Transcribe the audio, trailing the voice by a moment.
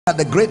at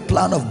the great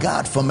plan of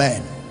God for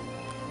man,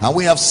 and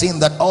we have seen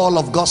that all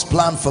of God's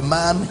plan for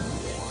man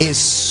is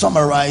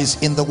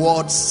summarized in the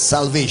word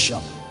salvation.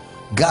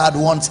 God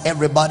wants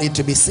everybody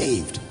to be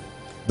saved.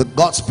 The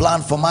God's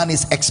plan for man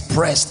is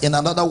expressed in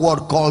another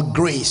word called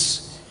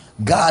grace.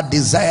 God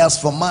desires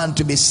for man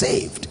to be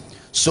saved,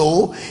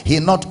 so he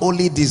not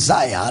only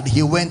desired,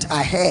 he went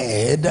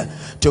ahead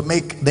to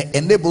make the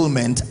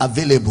enablement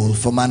available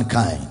for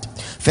mankind.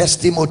 1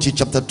 Timothy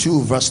chapter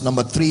 2 verse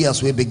number 3,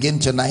 as we begin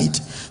tonight.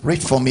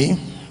 Read for me.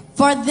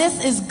 For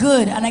this is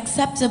good and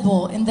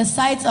acceptable in the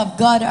sight of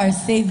God our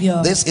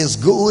Savior. This is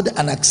good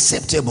and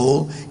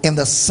acceptable in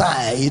the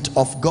sight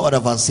of God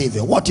of our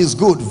Savior. What is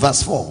good?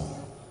 Verse 4.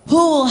 Who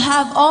will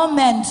have all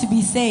men to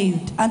be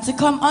saved and to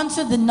come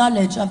unto the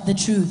knowledge of the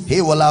truth.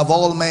 He will have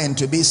all men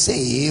to be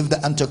saved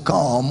and to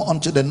come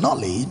unto the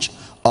knowledge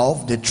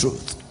of the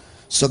truth.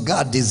 So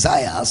God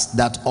desires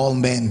that all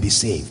men be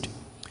saved.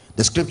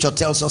 The scripture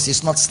tells us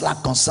he's not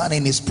slack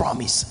concerning his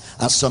promise,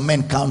 as some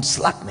men count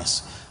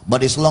slackness,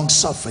 but is long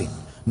suffering,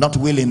 not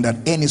willing that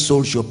any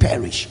soul should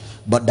perish,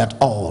 but that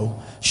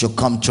all should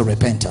come to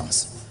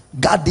repentance.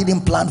 God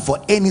didn't plan for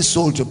any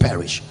soul to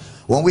perish.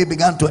 When we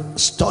began to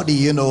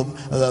study,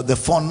 the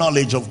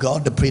foreknowledge of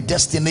God, the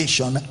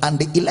predestination and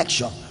the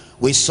election,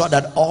 we saw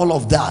that all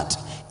of that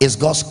is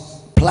God's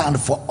plan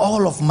for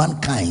all of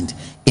mankind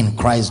in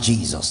Christ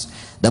Jesus.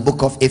 The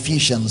book of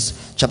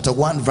Ephesians chapter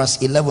 1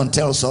 verse 11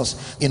 tells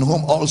us, in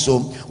whom also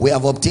we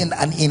have obtained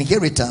an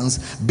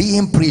inheritance,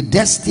 being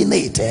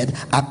predestinated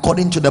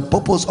according to the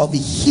purpose of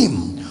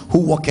him who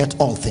worketh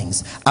all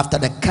things after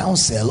the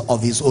counsel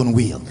of his own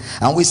will.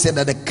 And we said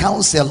that the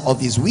counsel of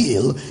his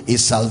will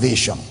is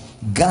salvation.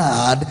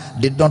 God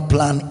did not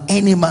plan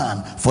any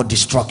man for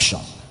destruction.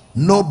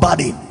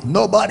 Nobody,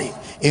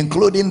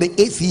 including the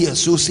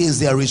atheist who says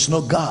there is no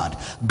God.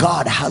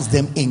 God has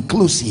them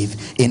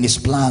inclusive in his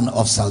plan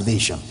of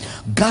salvation.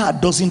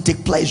 God doesn't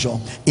take pleasure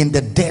in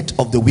the death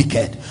of the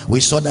wicked. We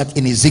saw that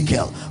in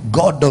Ezekiel.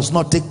 God does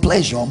not take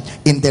pleasure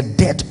in the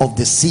death of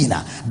the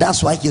sinner.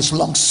 That's why he is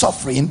long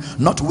suffering,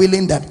 not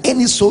willing that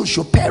any soul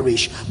should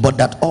perish, but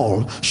that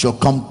all shall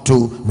come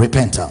to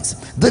repentance.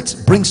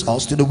 That brings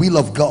us to the will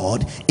of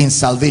God in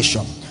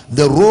salvation,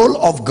 the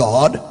role of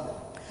God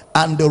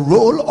and the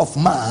role of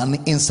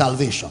man in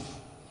salvation.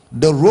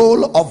 The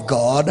role of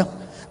God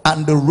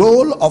and the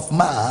role of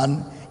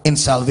man in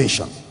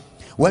salvation.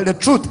 Well, the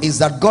truth is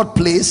that God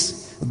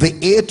plays the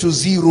A to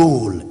Z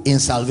role in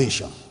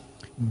salvation.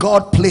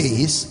 God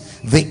plays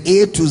the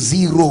A to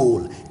Z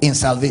role in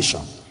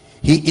salvation.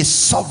 He is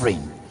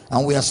sovereign,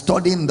 and we are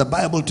studying the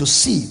Bible to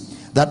see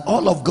that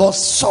all of God's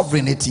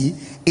sovereignty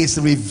is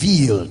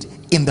revealed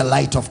in the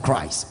light of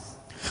Christ.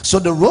 So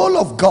the role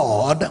of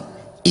God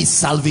is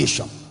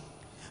salvation.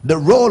 The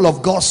role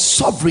of God's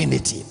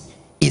sovereignty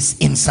is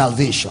in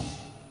salvation.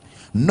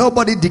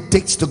 Nobody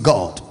dictates to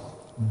God.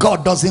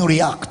 God doesn't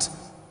react.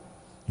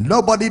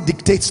 Nobody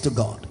dictates to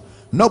God.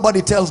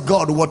 Nobody tells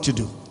God what to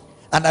do.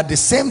 And at the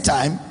same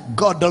time,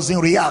 God doesn't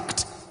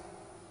react.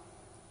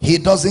 He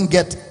doesn't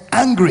get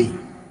angry.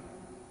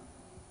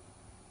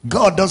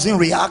 God doesn't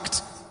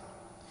react.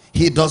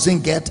 He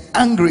doesn't get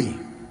angry.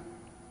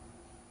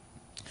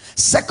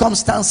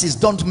 Circumstances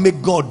don't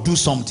make God do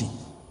something.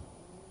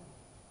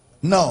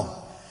 No.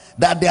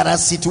 That there are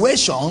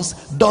situations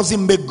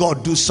doesn't make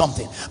God do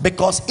something.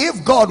 Because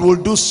if God will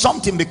do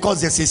something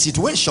because there's a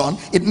situation,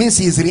 it means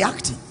he is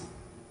reacting.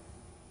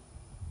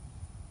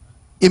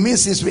 It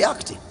means he's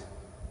reacting.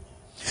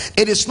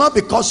 It is not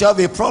because you have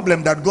a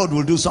problem that God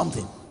will do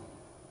something.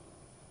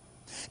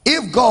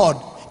 If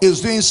God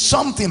is doing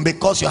something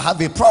because you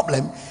have a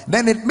problem,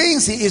 then it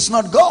means he is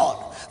not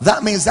God.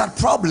 That means that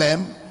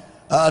problem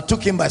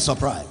took him by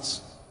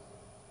surprise.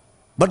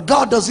 But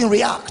God doesn't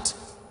react.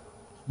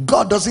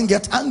 God doesn't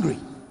get angry.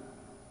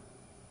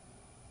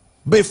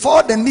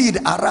 Before the need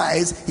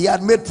arise, he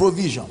had made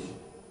provision.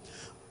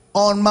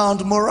 On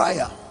Mount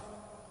Moriah,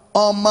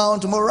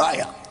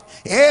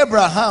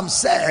 Abraham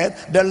said,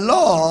 the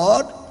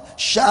Lord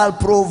shall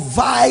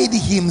provide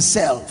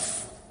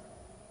himself.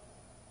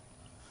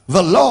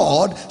 The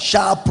Lord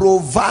shall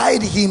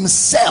provide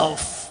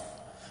himself.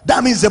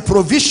 That means the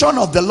provision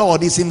of the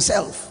Lord is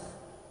himself.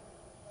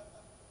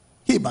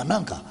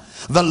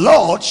 The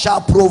Lord shall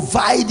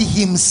provide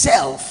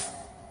himself.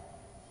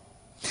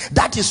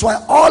 That is why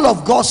all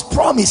of God's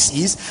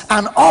promises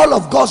and all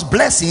of God's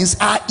blessings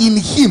are in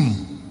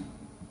him.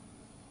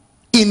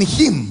 In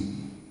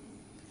him.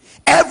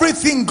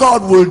 Everything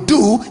God will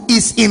do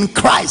is in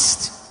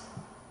Christ.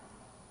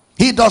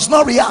 He does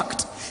not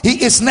react.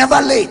 He is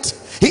never late.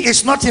 He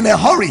is not in a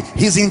hurry.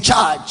 He's in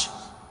charge.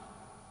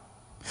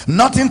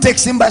 Nothing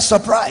takes him by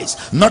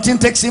surprise. Nothing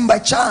takes him by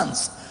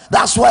chance.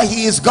 That's why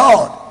he is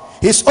God.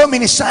 He's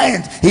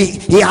omniscient.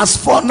 He has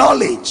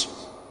foreknowledge.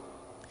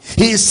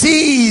 He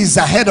sees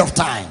ahead of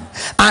time,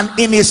 and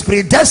in his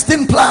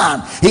predestined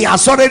plan he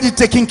has already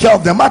taken care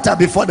of the matter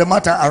before the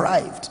matter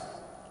arrived.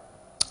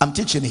 I'm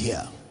teaching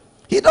here.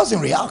 He doesn't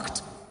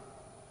react.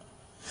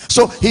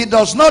 So he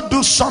does not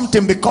do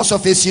something because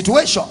of a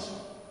situation.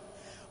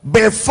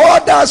 Before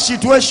that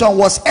situation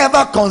was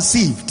ever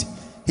conceived,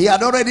 He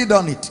had already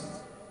done it.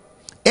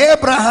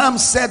 Abraham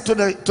said to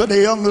the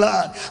young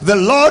lad, the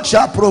Lord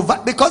shall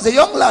provide, because the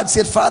young lad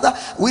said, Father,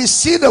 we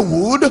see the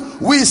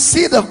wood, we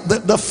see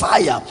the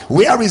fire,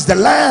 where is the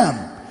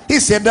lamb?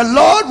 He said, the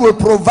Lord will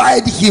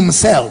provide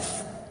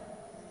himself.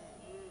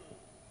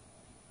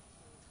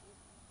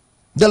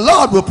 The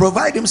Lord will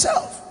provide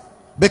himself,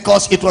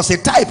 because it was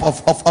a type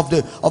of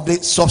the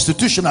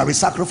substitutionary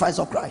sacrifice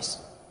of Christ.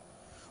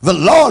 The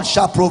Lord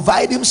shall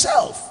provide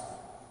himself.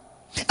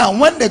 And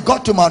when they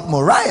got to Mount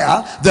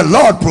Moriah, the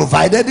Lord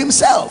provided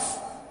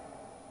himself.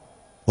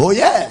 Oh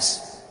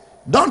yes,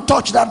 don't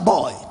touch that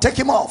boy, take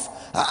him off.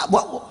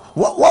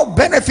 What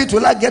benefit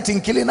will I get in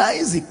killing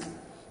Isaac?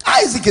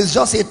 Isaac is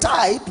just a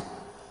type.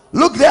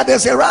 Look there,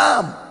 there's a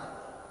ram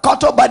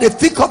cut up by the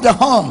thick of the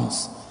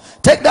horns.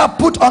 Take that,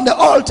 put on the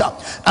altar.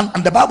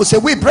 And the Bible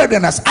says, we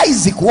brethren, as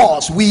Isaac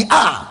was, we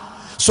are.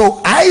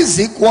 So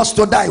Isaac was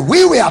to die,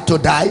 we were to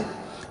die,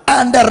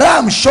 and the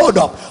ram showed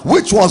up,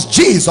 which was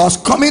Jesus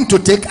coming to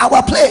take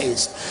our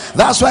place.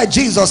 That's why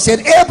Jesus said,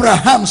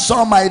 Abraham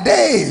saw my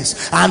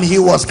days and he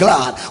was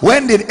glad.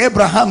 When did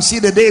Abraham see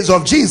the days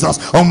of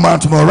Jesus? On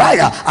Mount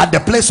Moriah, at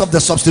the place of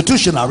the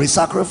substitutionary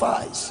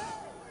sacrifice.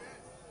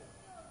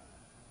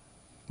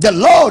 The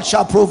Lord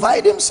shall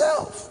provide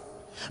himself.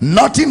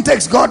 Nothing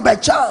takes God by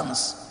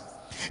chance.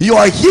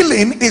 Your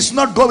healing is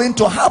not going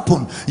to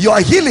happen.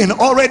 Your healing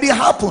already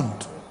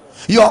happened.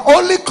 You are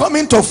only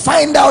coming to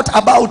find out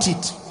about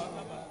it.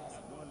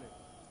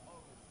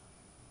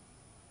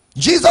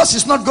 Jesus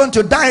is not going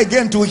to die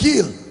again to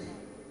heal.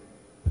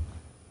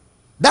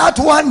 That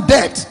one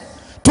death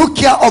took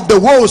care of the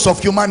woes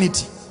of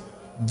humanity.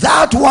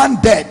 That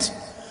one death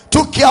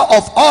took care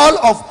of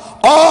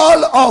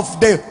all of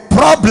the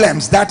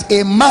problems that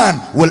a man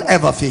will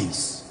ever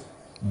face.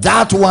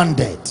 That one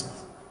death.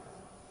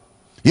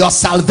 Your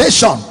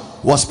salvation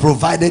was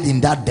provided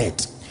in that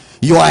death.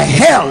 Your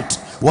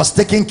health was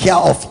taken care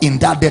of in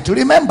that death.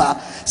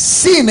 Remember,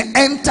 sin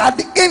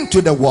entered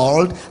into the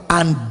world,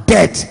 and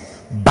death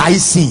by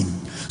sin.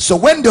 So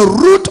when the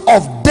root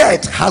of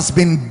death has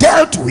been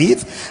dealt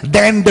with,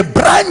 then the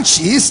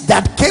branches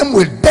that came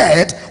with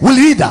death will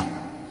wither.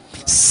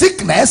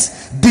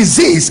 Sickness,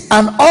 disease,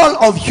 and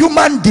all of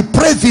human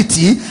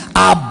depravity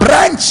are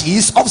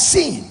branches of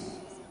sin.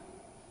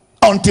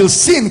 Until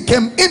sin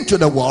came into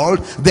the world,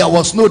 there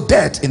was no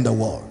death in the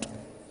world.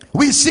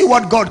 We see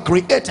what God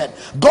created.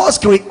 God's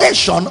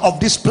creation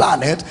of this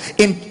planet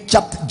in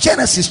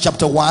Genesis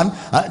chapter 1,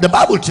 the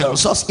Bible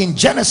tells us in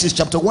Genesis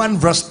chapter 1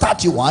 verse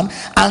 31,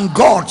 and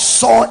God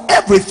saw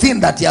everything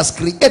that he has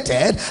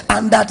created,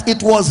 and that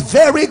it was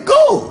very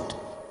good.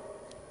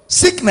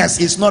 Sickness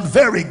is not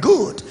very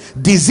good.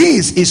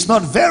 Disease is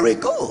not very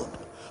good.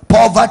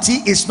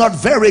 Poverty is not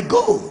very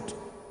good.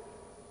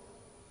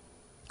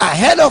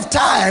 Ahead of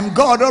time,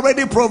 God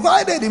already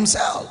provided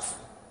himself.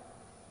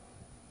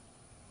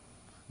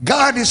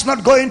 God is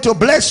not going to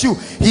bless you.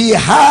 He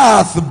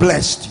hath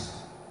blessed you.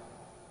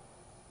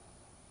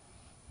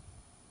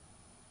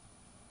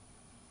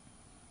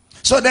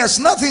 So there's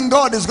nothing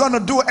God is going to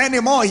do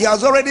anymore. He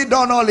has already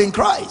done all in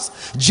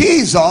Christ.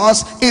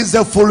 Jesus is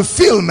the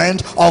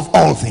fulfillment of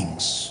all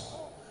things.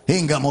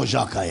 In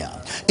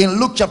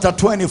Luke chapter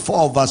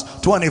 24 verse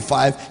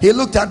 25, he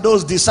looked at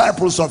those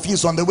disciples of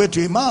his on the way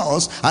to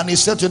Emmaus, and he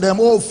said to them,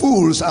 "O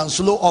fools and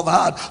slow of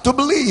heart to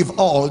believe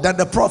all that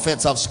the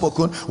prophets have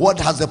spoken. What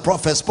has the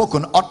prophet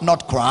spoken? Ought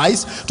not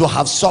Christ to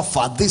have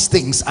suffered these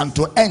things and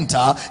to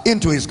enter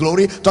into his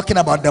glory?" Talking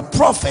about the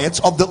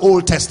prophets of the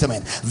Old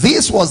Testament.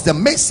 This was the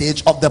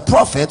message of the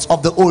prophets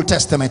of the Old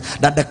Testament,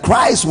 that the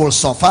Christ will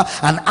suffer,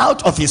 and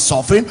out of his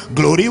suffering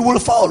glory will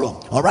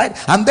follow. All right,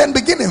 and then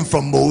beginning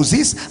from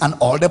Moses and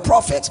all the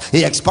prophets,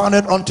 he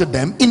expounded unto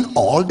them in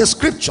all the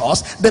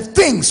scriptures the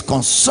things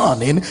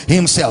concerning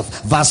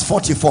himself. Verse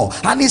 44,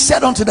 and he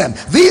said unto them,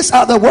 "These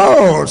are the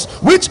words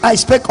which I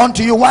spake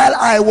unto you while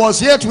I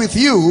was yet with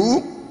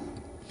you,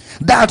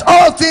 that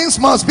all things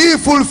must be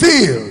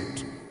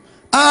fulfilled.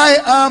 I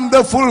am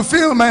the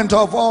fulfillment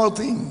of all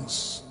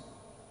things."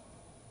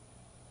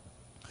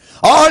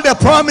 All the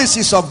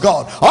promises of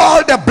God,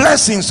 all the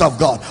blessings of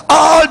God,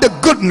 all the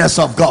goodness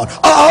of God,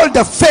 all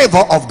the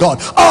favor of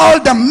God, all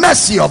the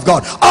mercy of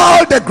God,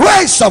 all the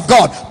grace of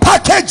God,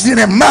 packaged in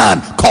a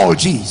man called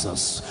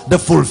Jesus, the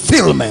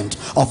fulfillment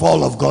of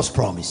all of God's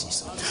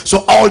promises.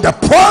 So all the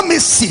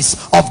promises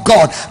of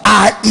God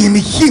are in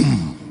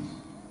him.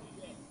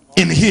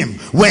 In him.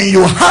 When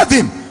you have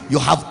him, you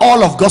have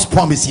all of God's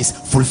promises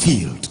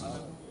fulfilled.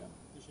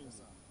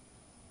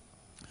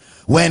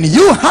 When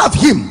you have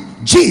him,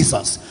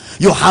 Jesus,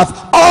 you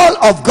have all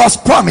of God's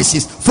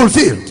promises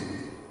fulfilled.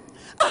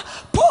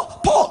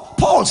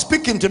 Paul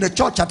speaking to the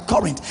church at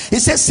Corinth, he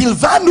says,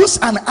 "Silvanus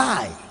and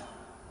I,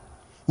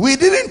 we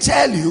didn't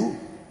tell you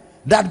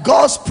that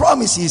God's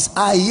promises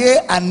are yea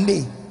and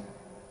nay.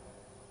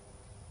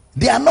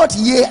 They are not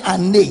yea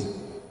and nay.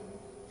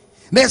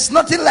 There's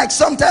nothing like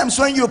sometimes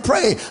when you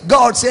pray,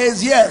 God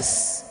says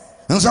yes,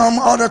 and some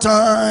other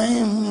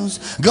times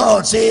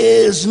God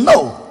says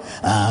no.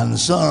 and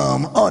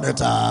some other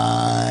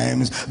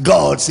times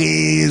God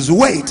says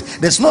wait.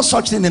 There's no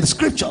such thing in the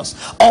scriptures.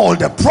 All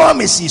the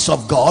promises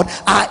of God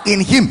are in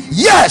him.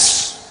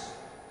 Yes.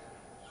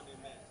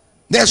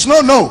 There's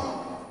no no.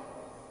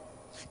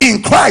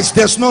 In Christ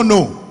there's no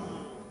no.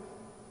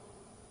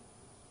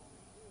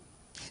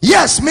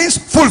 Yes means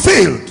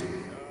fulfilled.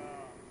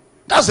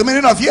 That's the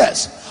meaning of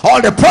yes. All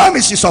the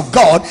promises of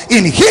God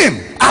in him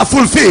are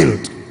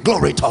fulfilled.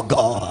 Glory to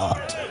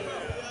God.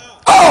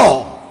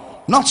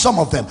 Oh, not some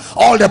of them.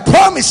 All the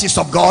promises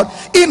of God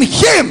in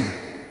him.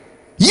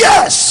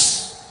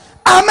 Yes.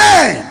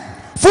 Amen.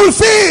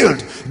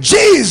 Fulfilled.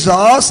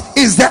 Jesus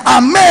is the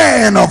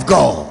amen of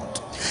God.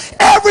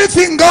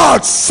 Everything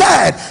God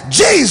said,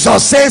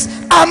 Jesus says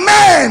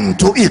amen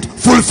to it.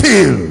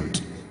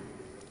 Fulfilled.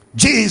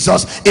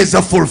 Jesus is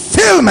the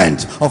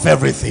fulfillment of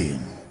everything.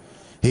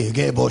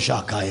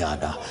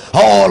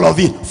 All of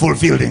it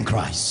fulfilled in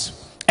Christ.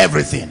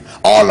 Everything,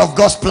 all of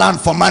God's plan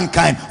for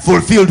mankind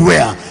fulfilled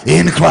where?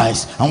 In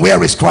Christ. And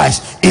where is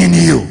Christ? In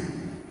you.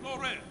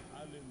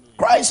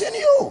 Christ in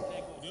you.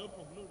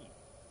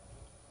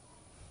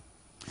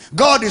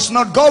 God is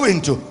not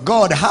going to,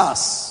 God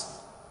has.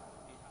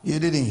 You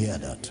didn't hear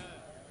that.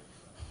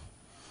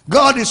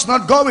 God is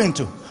not going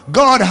to,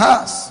 God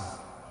has.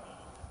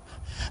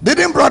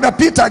 Didn't Brother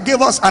Peter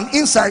give us an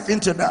insight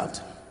into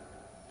that?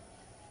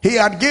 He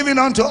had given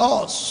unto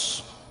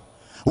us,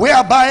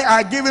 whereby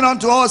are given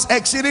unto us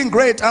exceeding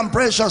great and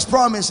precious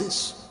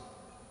promises,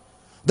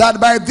 that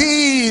by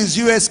these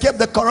you escape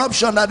the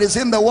corruption that is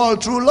in the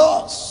world through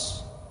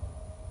laws.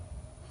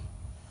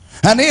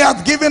 And he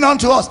hath given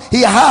unto us,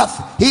 he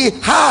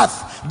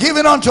hath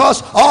given unto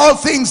us all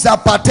things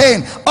that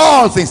pertain,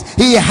 all things.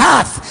 He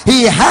hath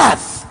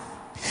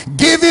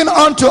given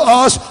unto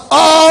us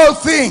all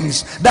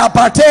things that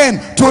pertain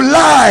to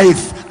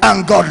life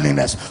and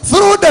godliness,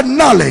 through the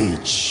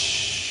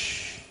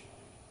knowledge.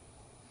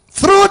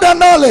 Through the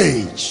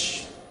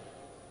knowledge.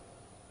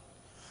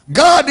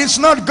 God is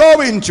not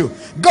going to,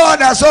 God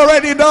has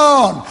already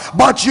done,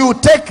 but you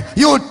take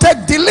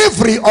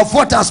delivery of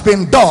what has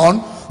been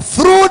done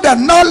through the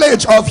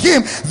knowledge of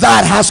him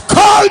that has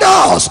called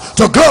us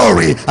to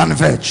glory and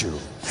virtue.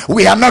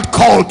 We are not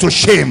called to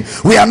shame,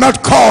 we are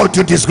not called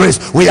to disgrace,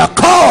 we are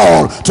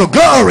called to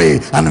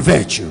glory and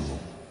virtue.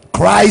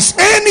 Christ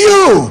in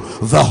you,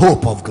 the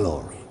hope of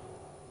glory.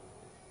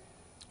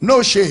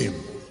 No shame.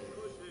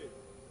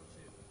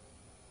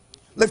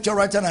 Lift your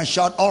right hand and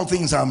shout, all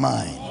things are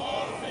mine.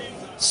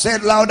 Say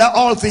it louder,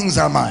 all things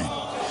are mine.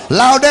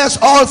 Loudest,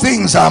 all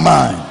things are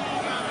mine.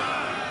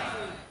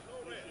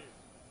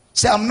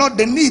 Say, I'm not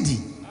the needy,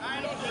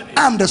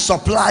 I'm the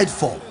supplied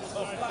for.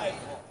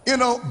 You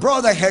know,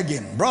 Brother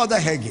Hagin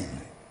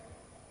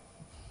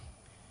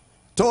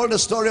told the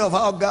story of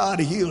how God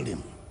healed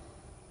him.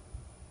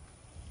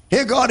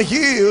 He got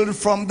healed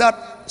from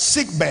that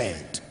sick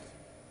bed,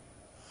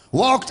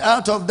 walked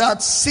out of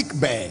that sick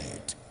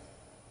bed,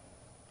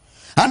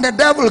 and the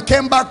devil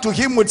came back to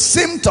him with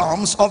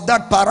symptoms of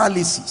that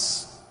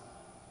paralysis.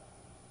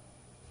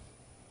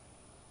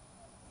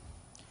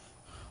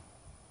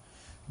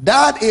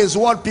 That is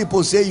what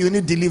people say you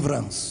need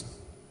deliverance.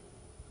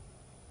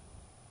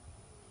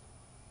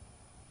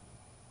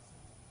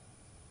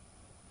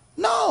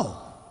 No.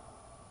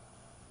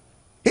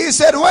 He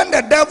said when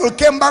the devil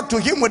came back to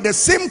him with the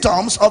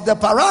symptoms of the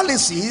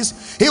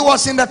paralysis, he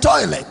was in the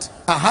toilet.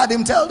 I heard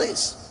him tell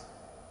this.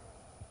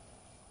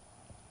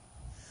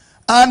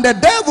 And the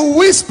devil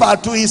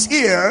whispered to his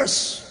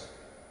ears,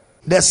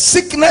 the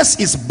sickness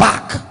is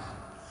back,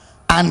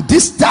 and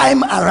this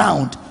time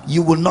around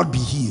you will not be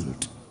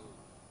healed.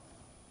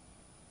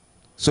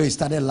 So he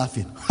started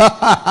laughing.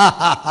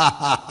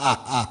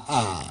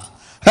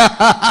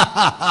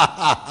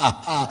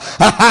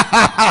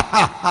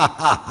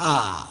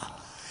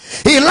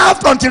 He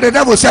laughed until the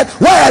devil said,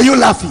 why are you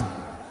laughing?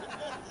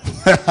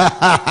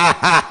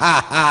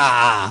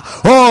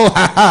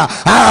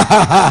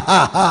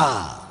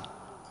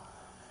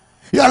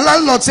 Your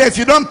landlord said, if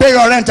you don't pay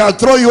your rent, I'll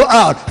throw you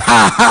out.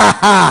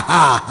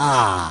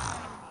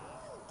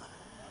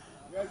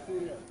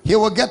 He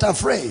will get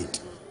afraid,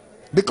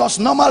 because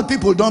normal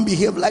people don't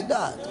behave like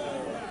that.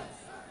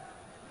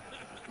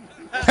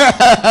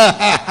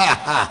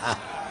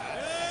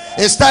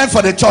 It's time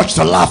for the church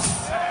to laugh.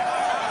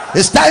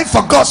 It's time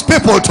for God's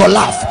people to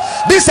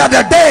laugh. These are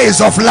the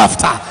days of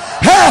laughter.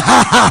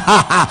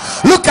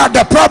 Look at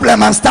the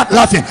problem and start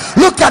laughing.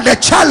 Look at the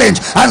challenge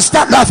and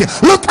start laughing.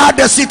 Look at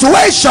the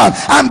situation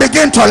and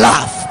begin to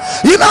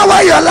laugh. You know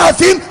why you're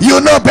laughing? You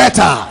know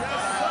better.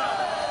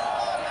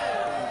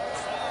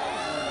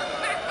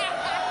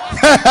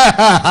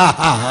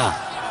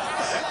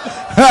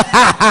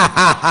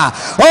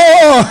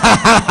 Oh,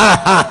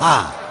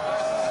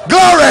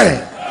 glory,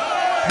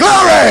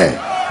 glory,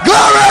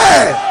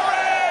 glory.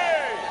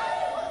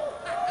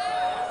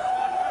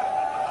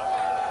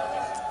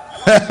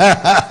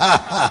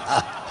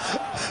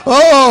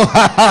 Oh,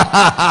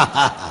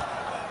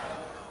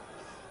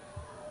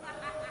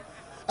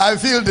 I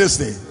feel this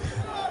thing.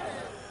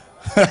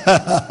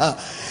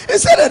 He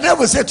said, the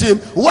devil said to him,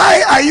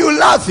 why are you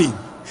laughing?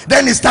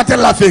 Then he started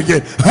laughing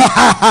again.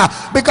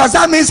 Because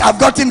that means I've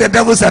gotten the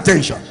devil's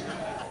attention.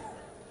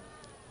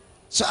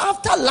 So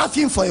after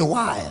laughing for a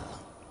while,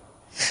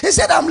 he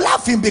said, I'm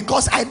laughing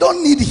because I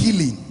don't need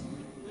healing.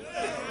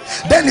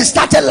 Then he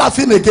started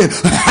laughing again.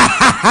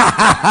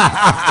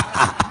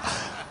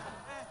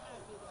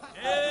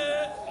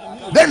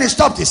 Then he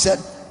stopped. He said,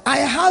 I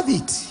have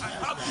it.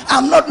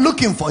 I'm not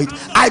looking for it.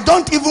 I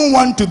don't even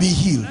want to be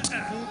healed.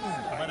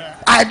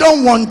 I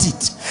don't want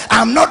it.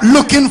 I'm not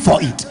looking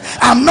for it.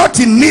 I'm not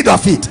in need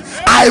of it.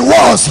 I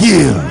was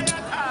healed.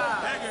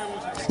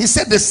 He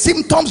said the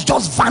symptoms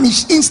just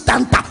vanished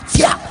instant.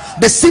 Fear.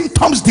 The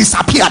symptoms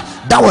disappeared.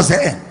 That was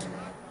the end.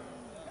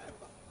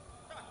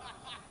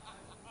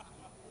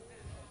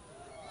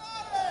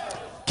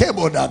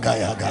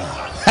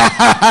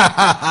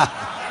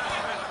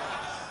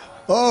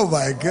 Oh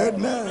my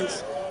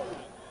goodness.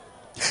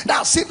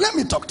 Now see, let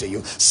me talk to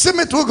you.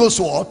 Smith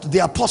Wigglesworth, the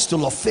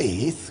apostle of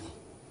faith,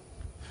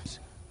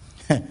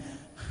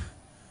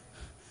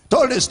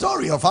 told a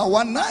story of how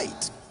one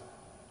night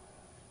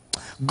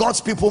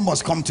God's people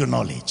must come to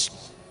knowledge.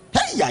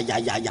 Hey,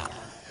 yeah.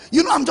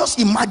 You know, I'm just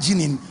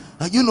imagining,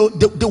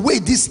 the way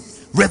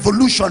this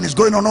revolution is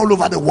going on all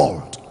over the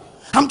world.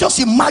 I'm just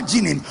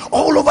imagining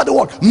all over the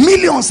world,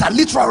 millions are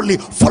literally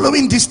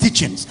following these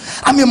teachings.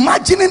 I'm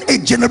imagining a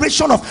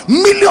generation of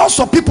millions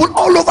of people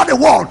all over the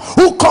world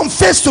who come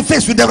face to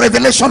face with the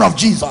revelation of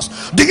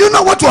Jesus. Do you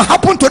know what will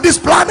happen to this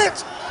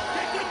planet?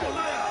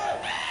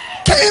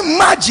 Can you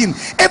imagine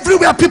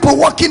everywhere people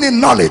walking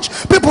in knowledge,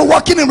 people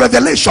walking in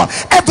revelation,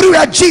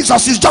 everywhere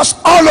Jesus is just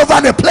all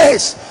over the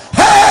place.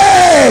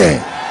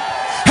 Hey,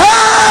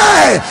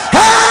 hey,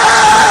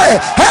 hey,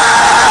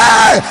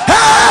 hey,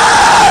 hey.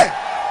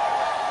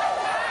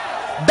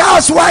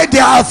 That's why they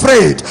are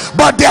afraid,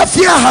 but their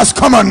fear has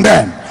come on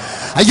them.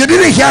 And you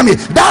didn't hear me.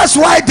 That's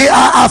why they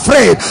are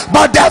afraid,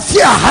 but their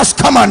fear has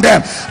come on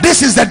them.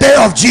 This is the day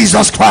of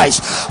Jesus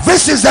Christ.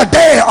 This is the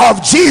day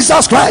of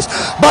Jesus Christ.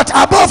 But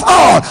above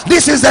all,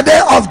 this is the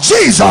day of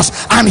Jesus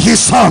and his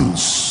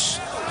sons.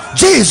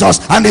 Jesus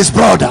and his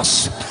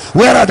brothers.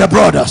 Where are the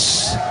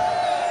brothers?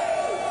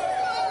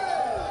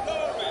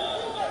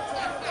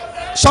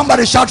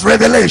 Somebody shout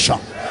revelation.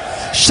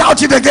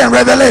 Shout it again,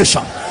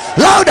 revelation.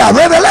 Louder,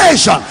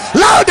 revelation.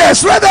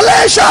 Loudest,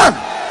 revelation.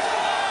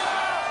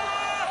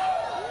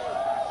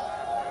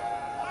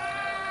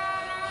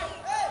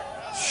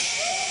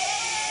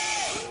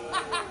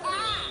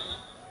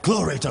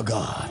 Glory to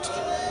God.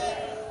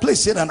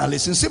 Please sit down and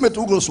listen. Smith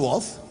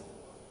Wigglesworth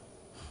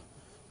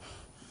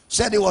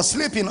said he was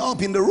sleeping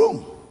up in the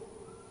room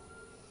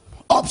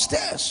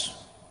upstairs,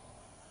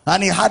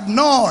 and he had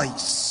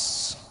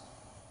noise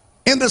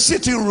in the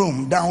sitting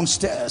room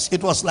downstairs.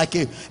 It was like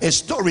a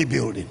story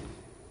building.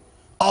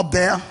 Up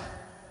there,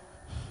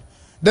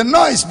 the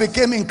noise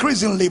became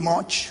increasingly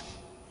much.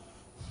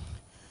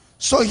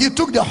 So he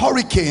took the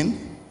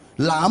hurricane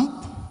lamp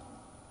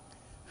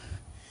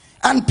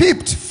and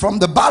peeped from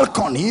the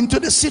balcony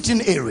into the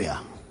sitting area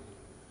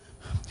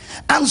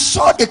and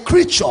saw a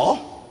creature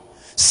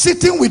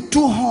sitting with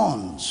two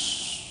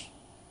horns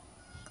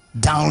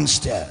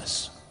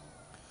downstairs.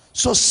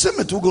 So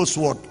Smith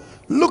Wigglesworth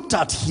looked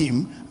at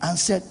him and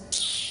said,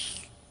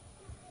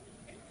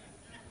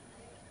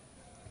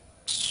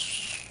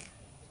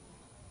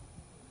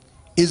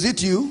 is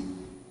it you?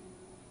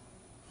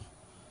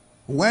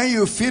 When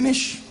you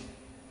finish,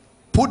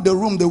 put the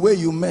room the way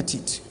you met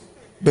it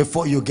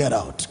before you get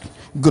out.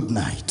 Good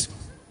night.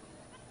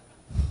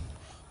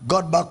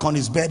 Got back on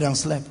his bed and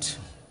slept.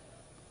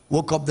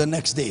 Woke up the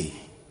next day.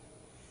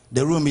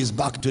 The room is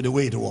back to the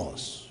way it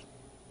was.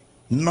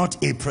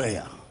 Not a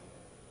prayer.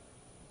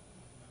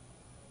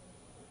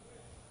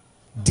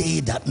 They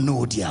that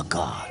know their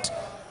God.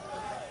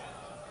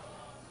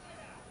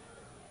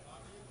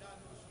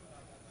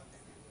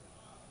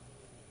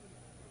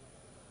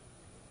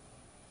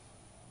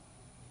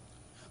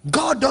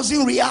 God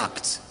doesn't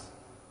react.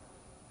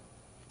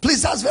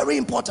 Please, that's very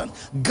important.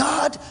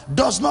 God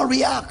does not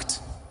react.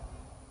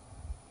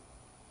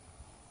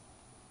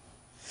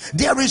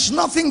 There is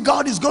nothing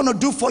God is going to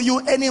do for you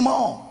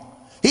anymore.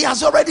 He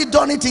has already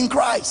done it in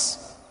Christ.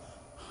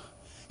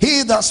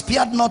 He that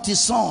spared not his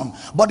son,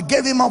 but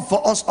gave him up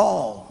for us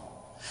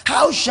all,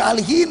 how shall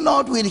he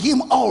not with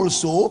him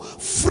also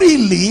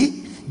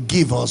freely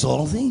give us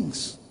all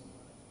things?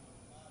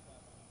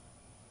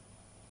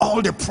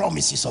 All the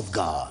promises of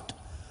God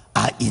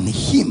are in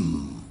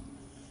him.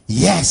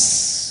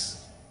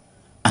 Yes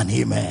and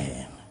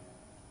amen.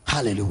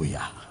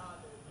 Hallelujah.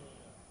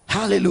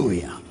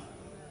 Hallelujah.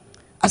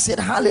 I said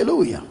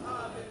hallelujah.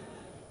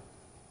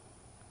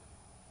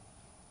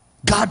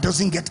 God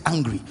doesn't get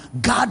angry.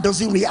 God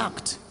doesn't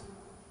react.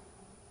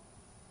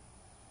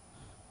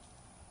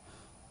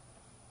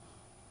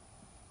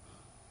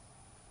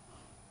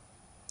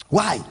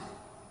 Why?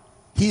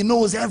 He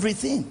knows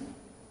everything.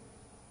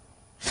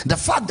 The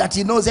fact that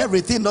he knows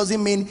everything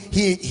doesn't mean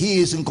he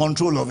is in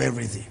control of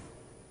everything.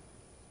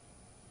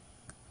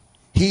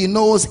 He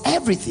knows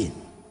everything,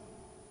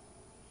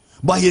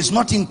 but he is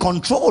not in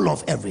control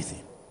of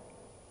everything.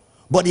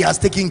 But he has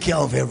taken care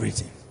of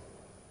everything.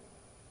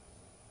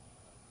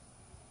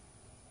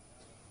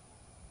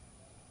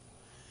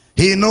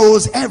 He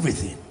knows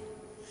everything.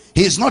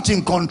 He's not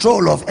in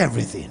control of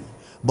everything,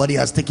 but he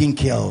has taken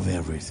care of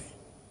everything.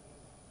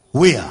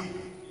 We are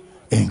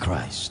in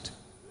Christ.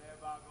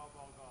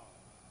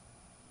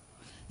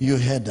 You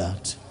heard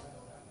that?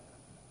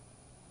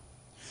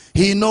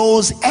 He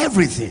knows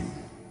everything.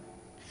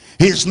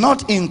 He's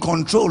not in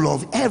control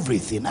of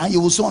everything, and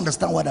you will so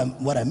understand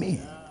what I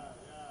mean.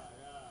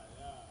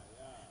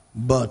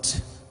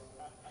 But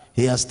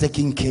he has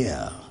taken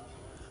care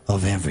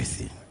of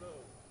everything.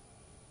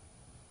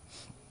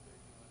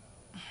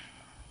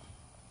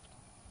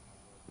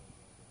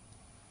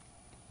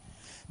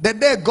 The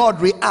day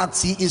God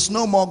reacts, he is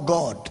no more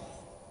God.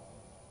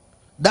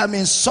 That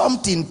means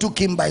something took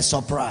him by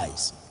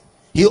surprise.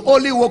 He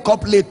only woke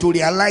up late to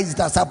realize it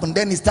has happened.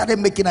 Then he started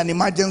making an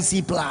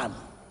emergency plan.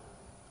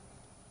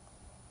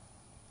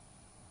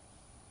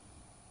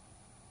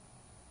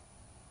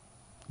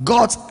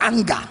 God's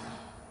anger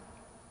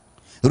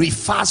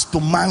refers to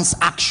man's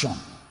action.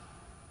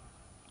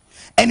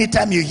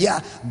 Anytime you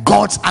hear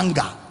God's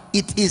anger,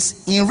 it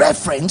is in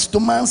reference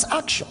to man's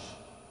action.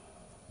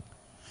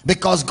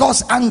 Because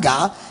God's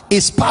anger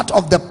is part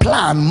of the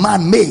plan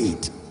man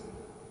made.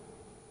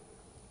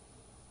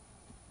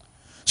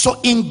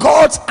 So in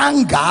God's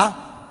anger,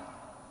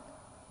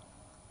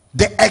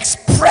 the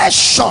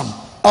expression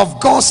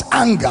of God's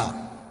anger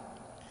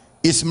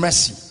is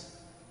mercy.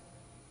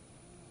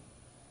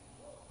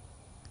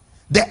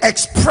 The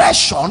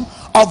expression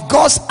of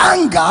God's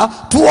anger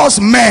towards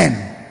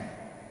men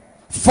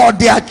for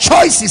their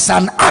choices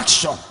and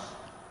action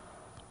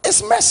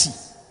is mercy.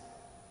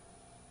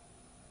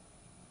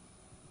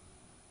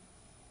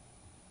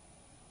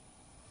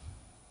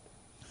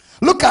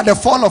 Look at the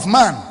fall of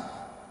man.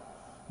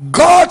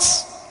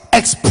 God's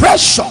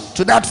expression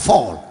to that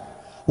fall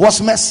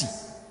was mercy.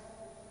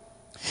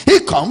 He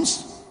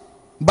comes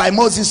by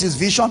Moses'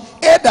 vision.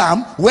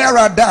 Adam, where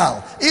art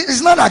thou? It's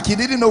not like he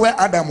didn't know where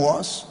Adam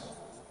was.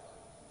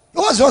 He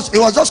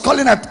was just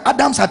calling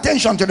Adam's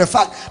attention to the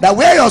fact that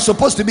where you're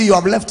supposed to be, you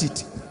have left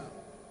it.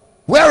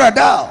 Where art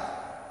thou?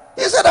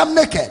 He said, I'm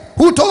naked.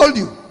 Who told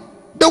you?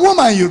 The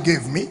woman you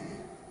gave me.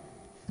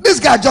 This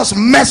guy just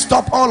messed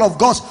up all of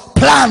God's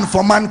plan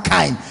for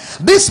mankind.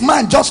 This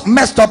man just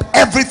messed up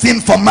everything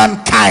for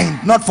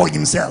mankind, not for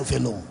himself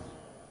alone.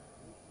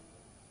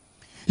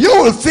 You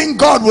will think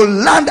God will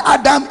land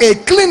Adam a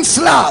clean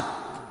slap,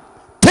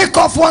 take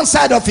off one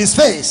side of his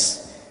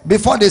face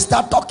before they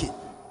start talking.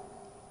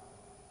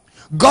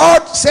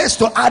 God says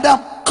to Adam,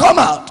 come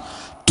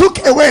out,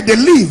 took away the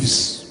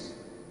leaves,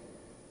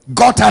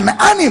 got an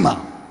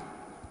animal,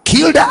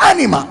 killed the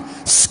animal,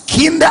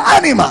 skinned the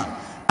animal,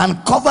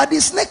 and covered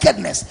his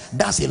nakedness.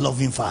 That's a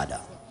loving father.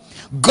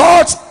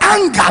 God's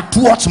anger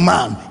towards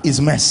man is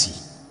mercy.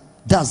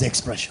 That's the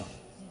expression.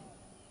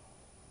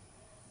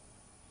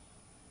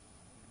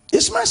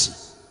 It's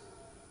mercy.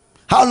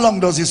 How long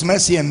does his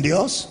mercy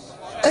endure?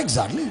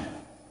 Exactly.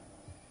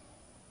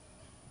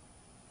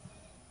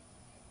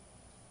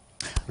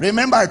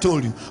 Remember, I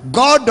told you,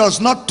 God does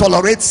not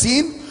tolerate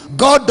sin.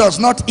 God does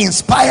not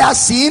inspire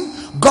sin.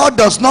 God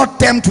does not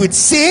tempt with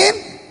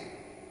sin.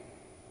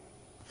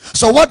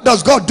 So what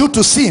does God do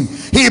to sin?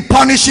 He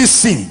punishes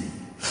sin.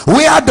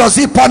 Where does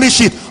he punish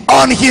it?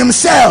 On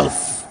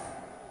himself.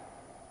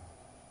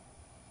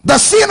 The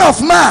sin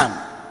of man,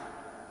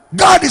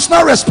 God is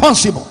not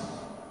responsible.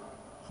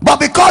 But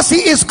because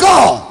he is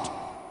God,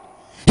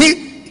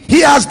 he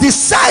has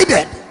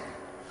decided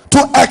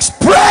to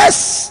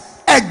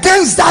express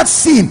against that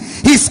sin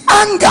his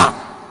anger.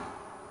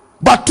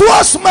 But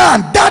towards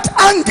man, that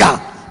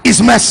anger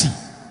is mercy.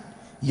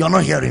 You're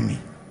not hearing me.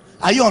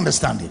 Are you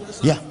understanding?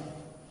 Yeah.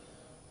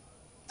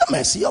 The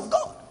mercy of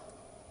God.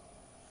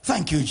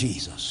 Thank you,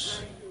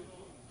 Jesus.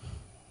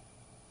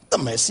 The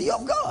mercy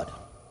of God.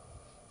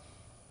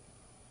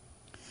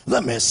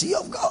 The mercy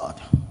of God.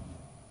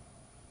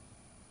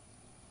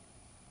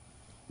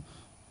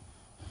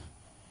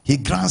 He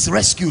grants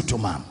rescue to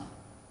man.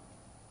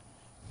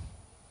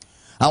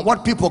 And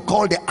what people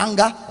call the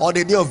anger or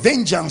the day of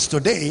vengeance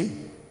today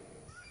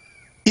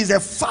is a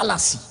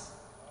fallacy.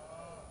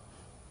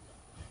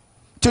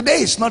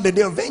 Today is not the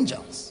day of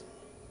vengeance.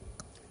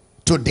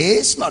 Today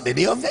is not the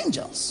day of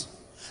vengeance.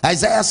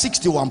 Isaiah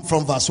 61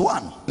 from verse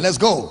 1. Let's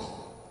go.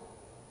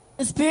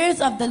 The Spirit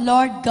of the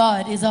Lord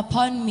God is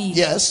upon me.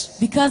 Yes.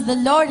 Because the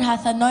Lord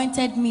hath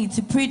anointed me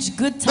to preach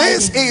good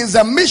tidings. This is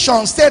a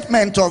mission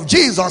statement of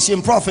Jesus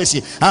in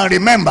prophecy. And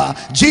remember,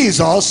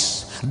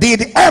 Jesus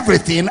did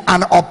everything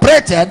and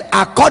operated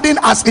according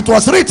as it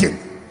was written.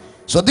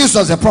 So this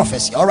was a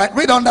prophecy. All right,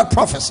 read on that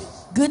prophecy.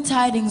 Good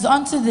tidings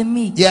unto the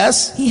meek.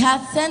 Yes. He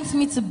hath sent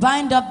me to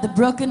bind up the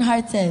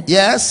brokenhearted.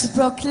 Yes. To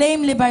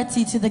proclaim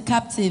liberty to the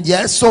captives.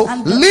 Yes. So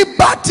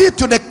liberty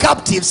to the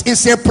captives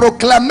is a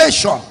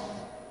proclamation.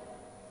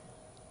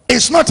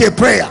 It's not a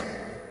prayer.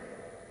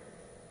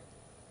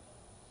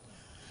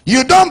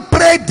 You don't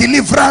pray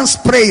deliverance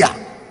prayer.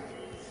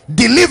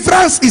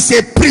 Deliverance is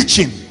a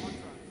preaching.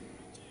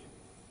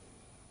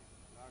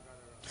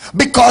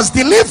 Because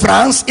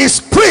deliverance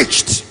is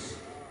preached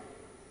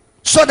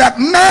so that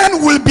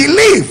man will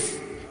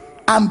believe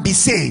and be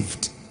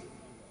saved.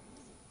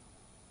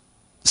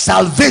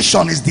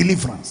 Salvation is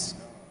deliverance.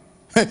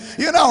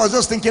 You know, I was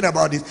just thinking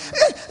about this.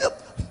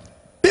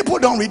 People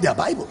don't read their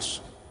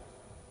Bibles.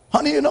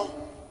 Honey, you know,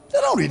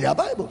 they don't read their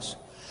Bibles.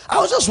 I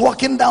was just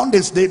walking down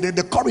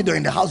the corridor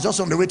in the house,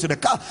 just on the way to the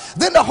car.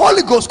 Then the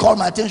Holy Ghost called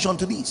my attention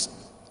to this.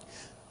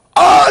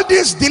 All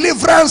these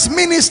deliverance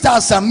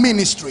ministers and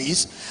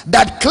ministries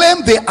that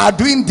claim they are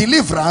doing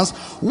deliverance,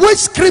 which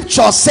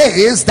scripture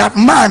says that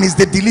man is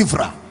the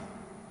deliverer?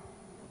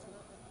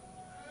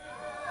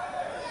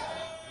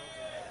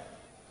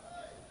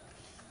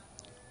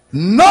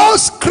 No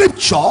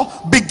scripture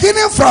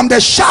beginning from the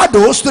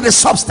shadows to the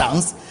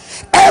substance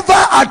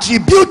ever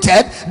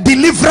attributed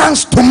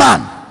deliverance to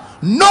man.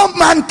 No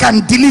man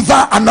can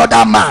deliver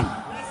another man.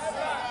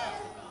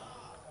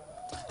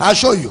 I'll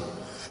show you.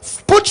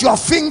 Put your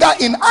finger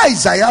in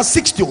Isaiah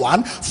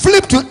 61,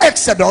 flip to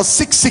Exodus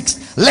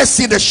 6:6. Let's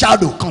see the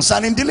shadow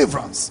concerning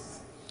deliverance.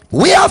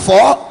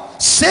 Wherefore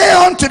say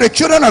unto the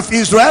children of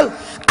Israel,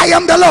 I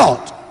am the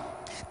Lord,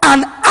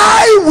 and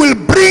I will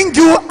bring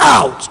you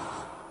out.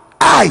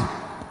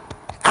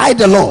 I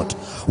the Lord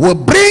will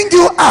bring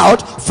you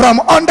out from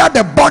under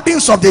the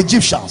burdens of the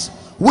Egyptians,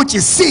 which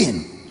is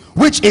sin,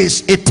 which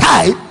is a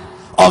type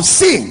of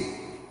sin.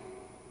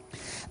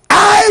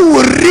 I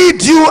will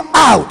rid you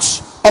out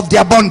of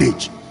their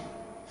bondage,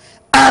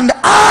 and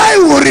I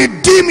will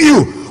redeem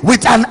you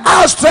with an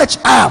outstretched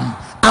arm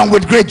and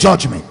with great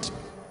judgment.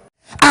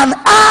 And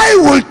I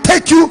will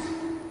take you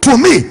to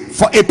me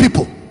for a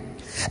people,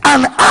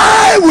 and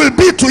I will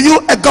be to you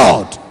a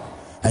God.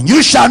 And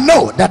you shall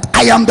know that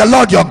I am the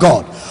Lord your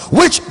God,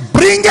 which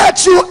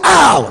bringeth you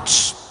out,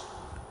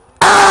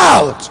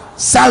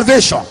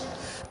 salvation,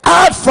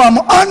 out from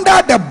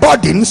under the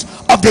burdens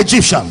of the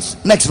Egyptians.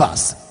 Next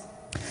verse.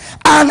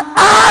 And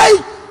I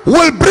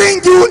will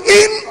bring you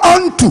in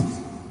unto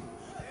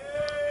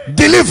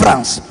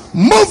deliverance,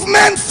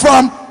 movement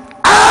from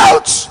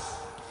out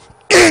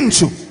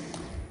into,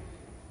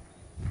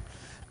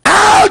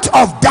 out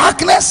of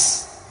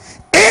darkness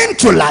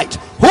into light.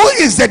 Who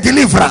is the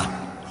deliverer?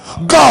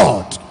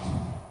 God.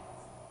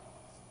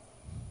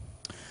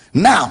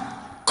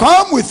 Now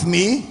come with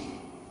me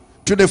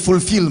to the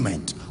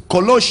fulfillment.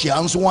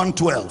 Colossians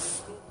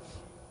 1:12.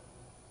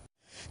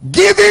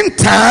 Giving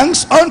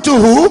thanks unto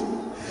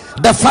who?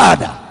 The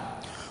Father,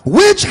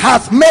 which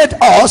hath made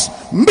us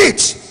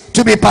meet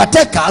to be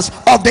partakers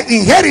of the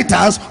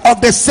inheritance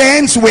of the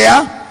saints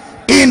where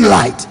in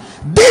light.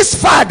 This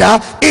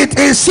Father, it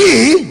is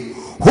he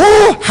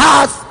who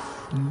hath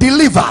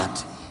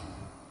delivered.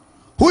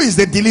 Who is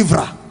the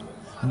deliverer?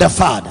 The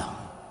Father.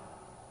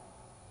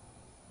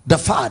 The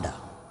Father.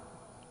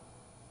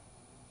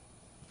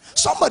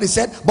 Somebody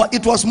said, but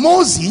it was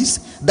Moses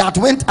that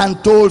went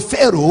and told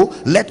Pharaoh,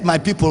 let my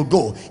people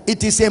go.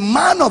 It is a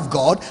man of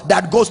God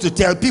that goes to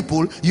tell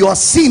people, your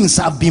sins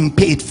have been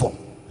paid for.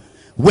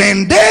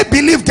 When they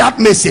believe that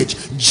message,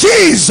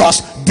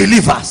 Jesus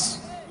delivers.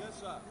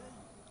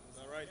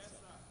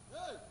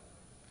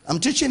 I'm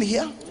teaching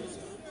here.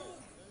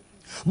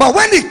 But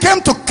when he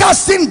came to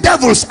casting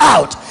devils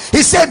out,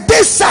 he said,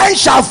 this sign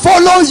shall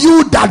follow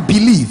you that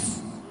believe.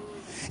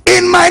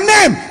 In my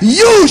name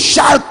you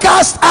shall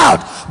cast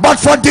out. But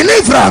for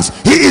deliverance,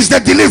 he is the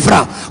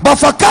deliverer. But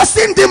for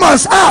casting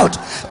demons out,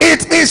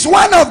 it is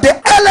one of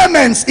the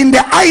elements in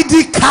the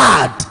ID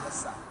card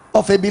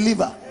of a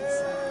believer.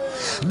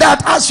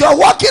 That as you're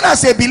walking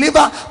as a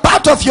believer,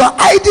 part of your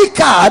ID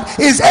card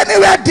is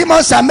anywhere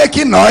demons are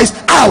making noise,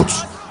 out,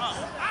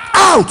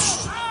 out,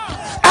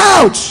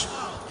 out.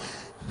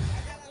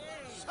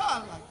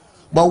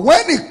 But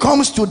when it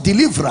comes to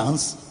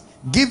deliverance,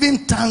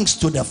 giving thanks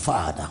to the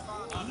Father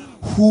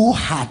who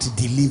had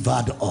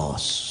delivered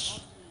us.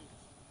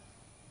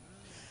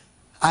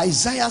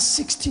 Isaiah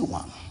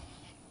 61.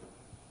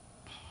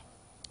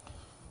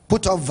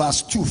 Put up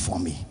verse 2 for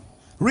me.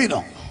 Read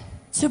on.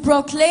 To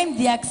proclaim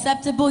the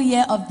acceptable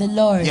year of the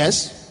Lord.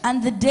 Yes.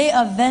 And the day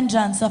of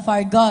vengeance of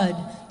our God,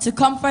 to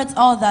comfort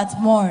all that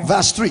mourn.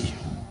 Verse 3.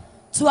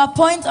 To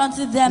appoint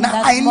unto them now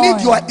that I mourn.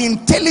 need your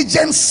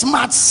intelligent,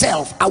 smart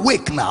self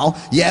awake now.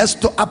 Yes.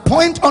 To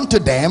appoint unto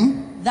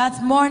them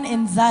that mourn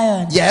in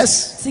Zion.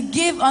 Yes. To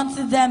give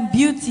unto them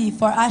beauty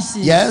for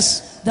ashes.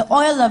 Yes. The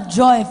oil of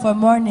joy for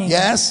mourning.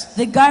 Yes.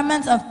 The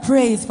garment of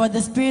praise for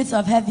the spirit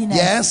of heaviness.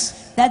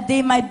 Yes. That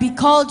they might be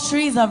called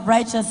trees of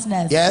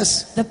righteousness.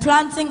 Yes. The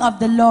planting of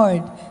the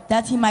Lord,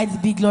 that he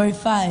might be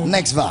glorified.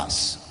 Next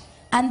verse.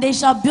 And they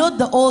shall build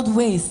the old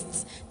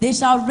wastes. They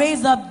shall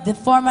raise up the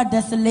former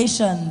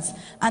desolations.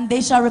 And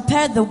they shall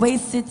repair the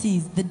waste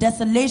cities, the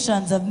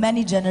desolations of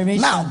many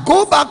generations. Now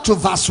go back to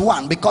verse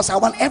 1, because I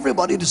want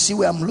everybody to see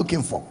where I'm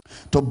looking for.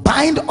 To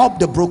bind up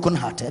the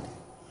brokenhearted,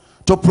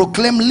 to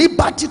proclaim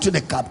liberty to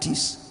the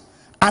captives,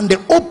 and the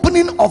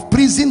opening of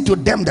prison to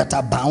them that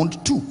are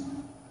bound too.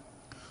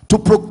 To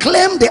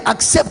proclaim the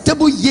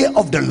acceptable year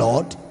of the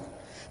Lord,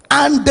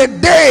 and the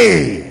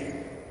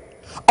day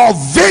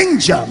of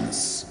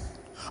vengeance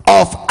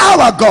of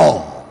our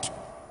God.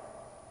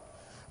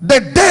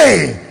 The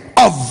day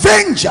of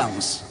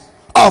vengeance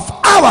of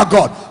our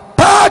God.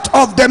 Part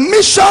of the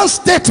mission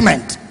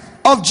statement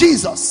of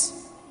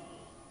Jesus.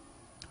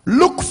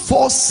 Luke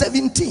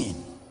 4:17.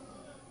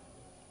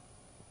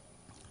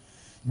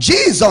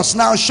 Jesus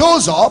now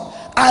shows up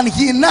and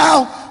he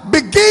now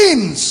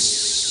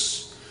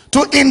begins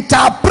to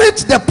interpret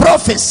the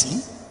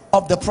prophecy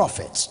of the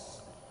prophets.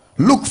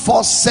 Luke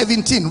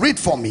 4:17. Read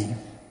for me.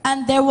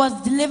 And there was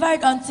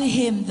delivered unto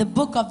him the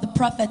book of the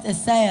prophet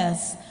Isaiah.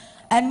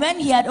 And when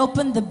he had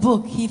opened the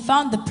book, he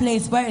found the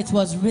place where it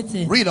was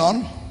written. Read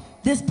on.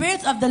 The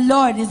Spirit of the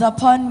Lord is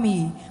upon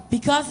me,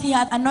 because he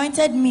hath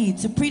anointed me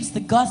to preach the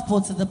gospel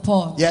to the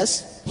poor.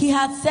 Yes. He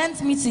hath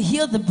sent me to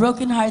heal the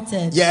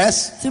brokenhearted.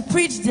 Yes. To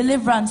preach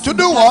deliverance To to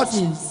do the what?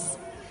 captives.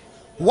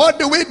 What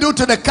do we do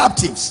to the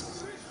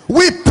captives?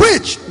 We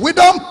preach, we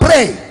don't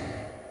pray.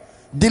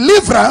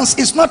 Deliverance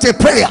is not a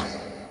prayer.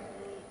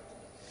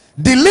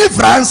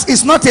 Deliverance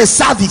is not a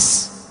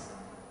service.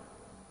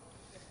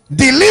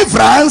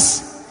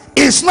 Deliverance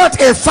is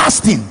not a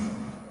fasting.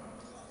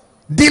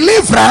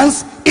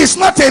 Deliverance is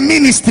not a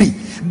ministry.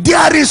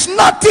 There is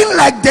nothing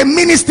like the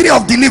ministry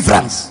of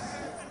deliverance.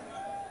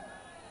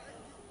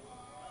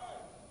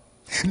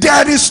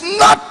 There is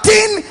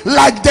nothing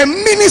like the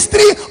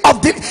ministry of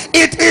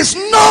it is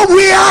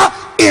nowhere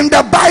in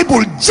the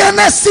Bible,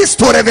 Genesis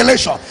to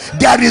Revelation.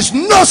 There is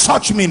no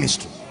such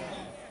ministry.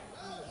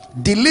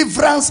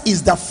 Deliverance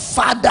is the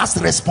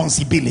Father's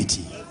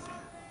responsibility.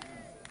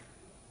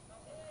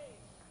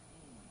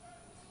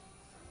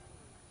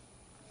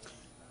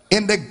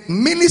 In the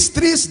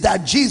ministries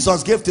that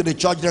Jesus gave to the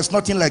church, there's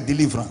nothing like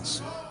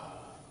deliverance.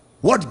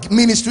 What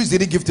ministries did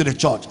he give to the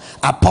church?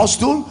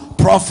 Apostle,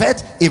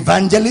 prophet,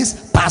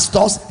 evangelist,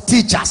 pastors,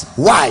 teachers.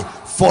 Why?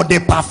 For the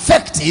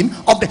perfecting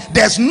of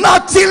there's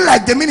nothing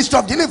like the ministry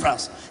of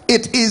deliverance.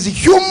 It is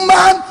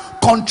human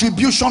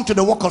contribution to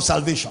the work of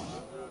salvation,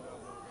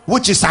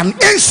 which is an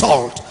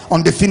insult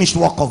on the finished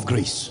work of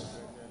grace.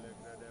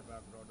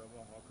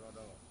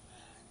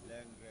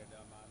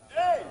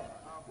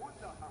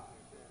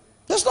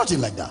 There's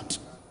nothing like that.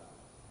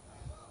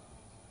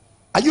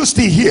 Are you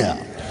still here?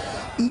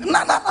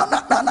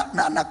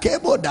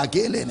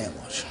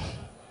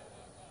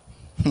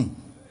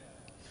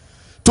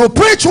 To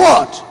preach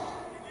what?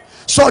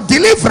 So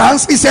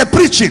deliverance is a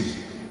preaching.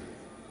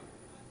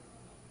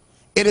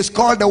 It is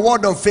called the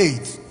word of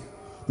faith,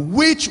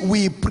 which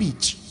we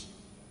preach.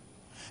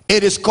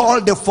 It is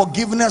called the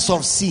forgiveness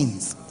of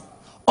sins.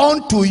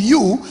 Unto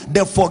you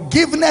the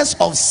forgiveness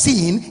of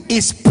sin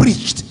is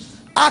preached.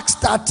 Acts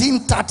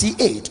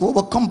 13:38. We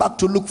will come back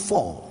to Luke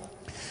 4.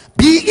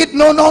 Be it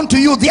known unto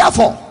you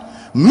therefore,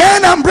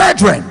 men and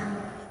brethren,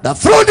 that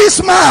through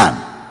this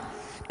man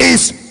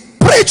is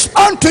preached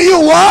unto you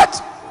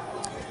what?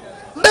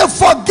 The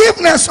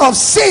forgiveness of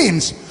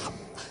sins.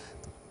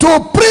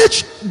 To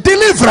preach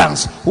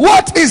deliverance.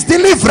 What is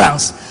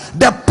deliverance?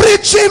 The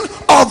preaching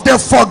of the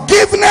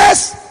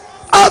forgiveness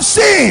of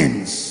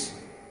sins.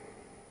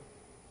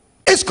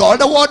 It's called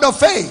the word of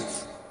faith.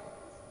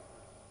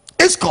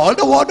 It's called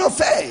the word of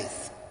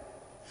faith.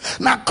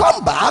 Now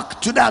come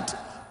back to that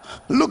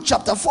Luke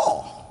chapter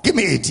 4. Give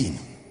me 18.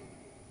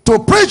 To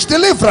preach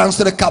deliverance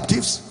to the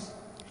captives,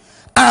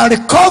 and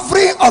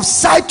recovery of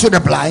sight to the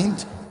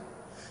blind,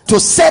 to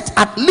set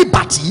at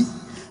liberty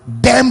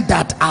them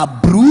that are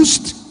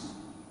bruised,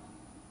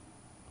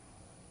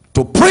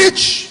 to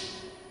preach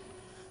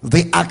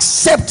the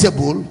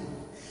acceptable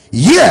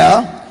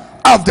year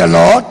of the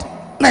Lord.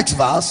 Next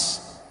verse.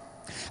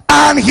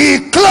 And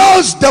he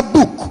closed the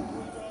book.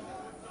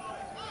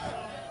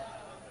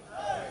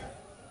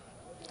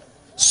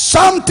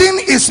 Something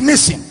is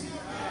missing.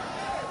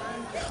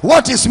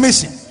 What is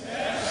missing?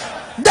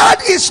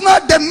 That is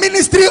not the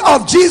ministry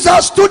of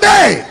Jesus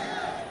today.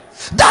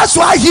 That's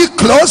why he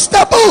closed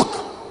the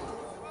book.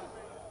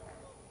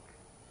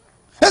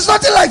 It's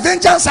nothing like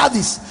vengeance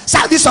service.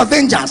 Service of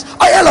vengeance,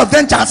 oil of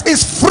vengeance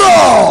is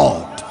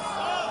fraud.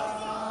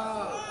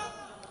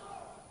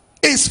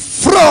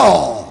 It's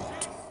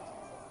fraud.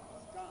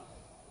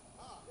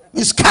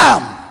 It's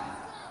scam.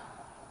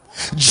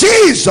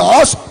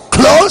 Jesus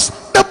closed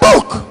the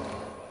book.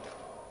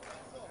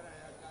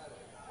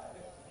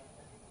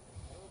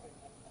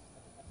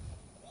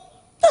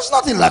 There's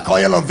nothing like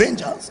oil of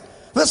vengeance.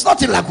 There's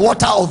nothing like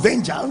water of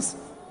vengeance.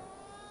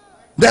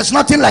 There's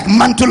nothing like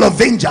mantle of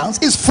vengeance.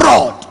 It's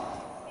fraud.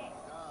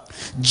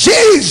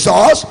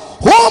 Jesus,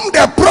 whom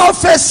the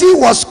prophecy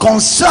was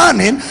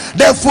concerning,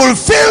 the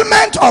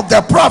fulfillment of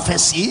the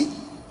prophecy,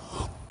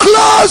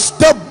 closed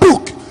the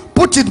book.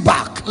 Put it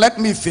back. Let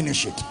me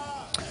finish it.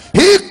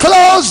 He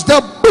closed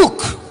the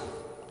book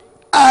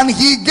and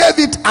he gave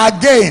it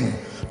again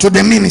to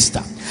the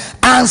minister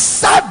and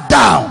sat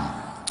down.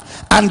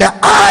 And the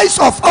eyes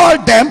of all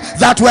them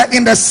that were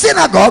in the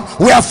synagogue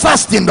were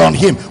fastened on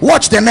him.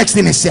 Watch the next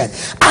thing he said.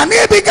 And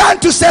he began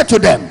to say to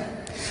them,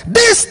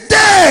 this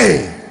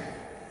day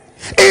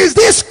is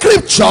this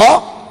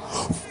scripture.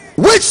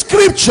 Which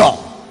scripture?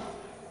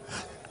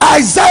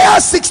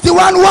 Isaiah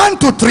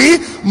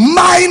 61:1-3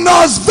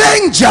 minus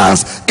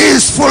vengeance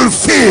is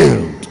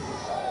fulfilled.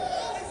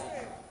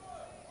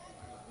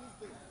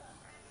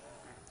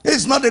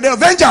 It's not the day of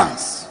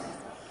vengeance.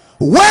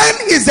 When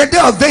is the day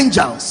of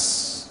vengeance?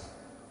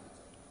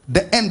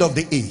 The end of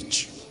the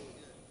age.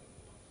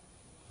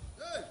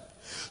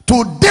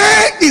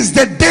 Today is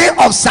the day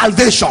of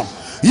salvation.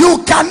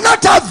 You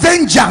cannot have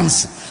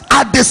vengeance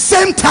at the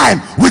same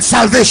time with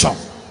salvation.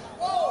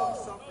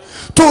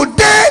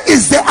 Today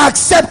is the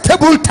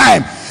acceptable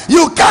time.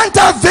 You can't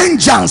have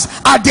vengeance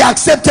at the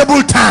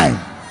acceptable time.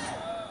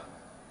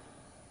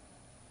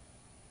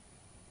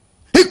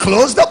 He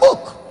closed the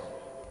book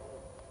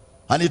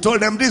and he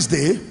told them, this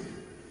day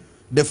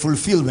the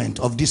fulfillment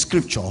of this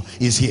scripture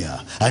is here,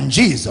 and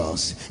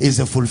Jesus is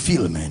the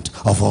fulfillment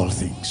of all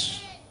things.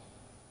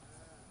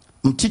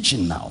 I'm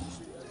teaching now.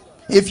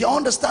 If you're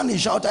understanding,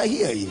 shout, I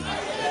hear you.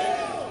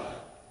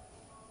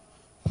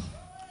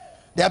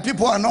 There are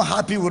people who are not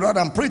happy with what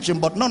I'm preaching,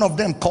 but none of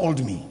them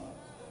called me.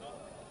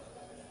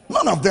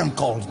 None of them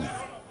called me.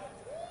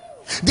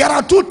 There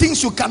are two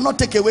things you cannot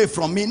take away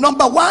from me.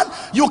 Number one,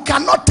 you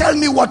cannot tell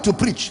me what to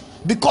preach,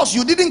 because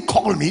you didn't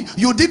call me,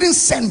 you didn't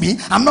send me.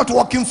 I'm not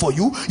working for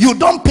you, you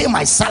don't pay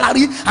my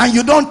salary, and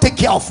you don't take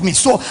care of me.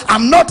 So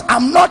I'm not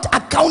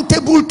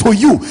accountable to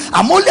you.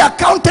 I'm only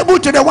accountable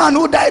to the one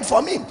who died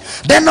for me.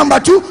 Then number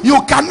two,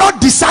 you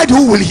cannot decide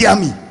who will hear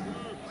me.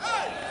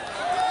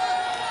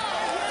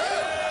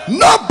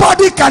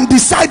 Nobody can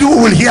decide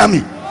who will hear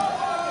me.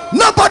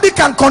 Nobody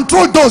can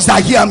control those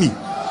that hear me.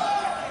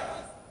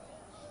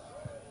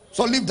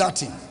 So leave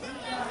that in.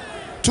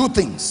 Two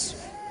things.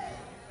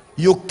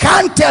 You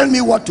can't tell me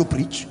what to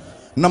preach.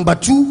 Number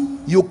two,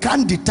 you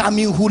can't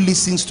determine who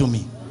listens to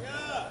me.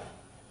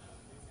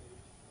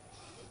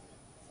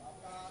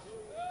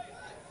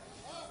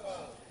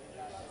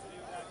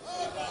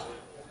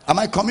 Am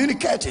I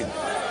communicating?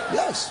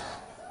 Yes.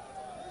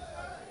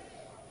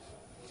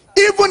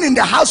 Even in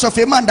the house of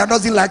a man that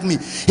doesn't like me,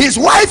 his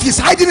wife is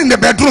hiding in the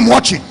bedroom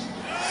watching.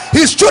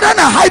 His children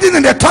are hiding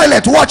in the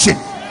toilet watching.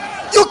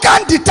 You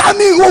can't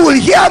determine who will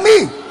hear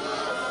me.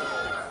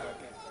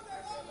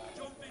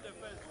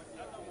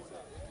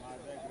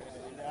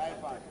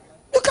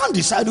 You can't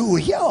decide who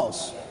will hear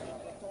us.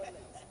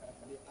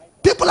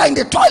 People are in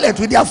the toilet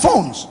with their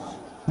phones,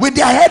 with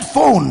their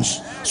headphones,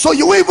 so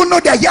you won't even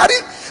know they're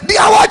hearing. They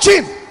are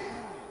watching,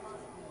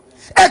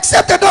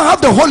 except they don't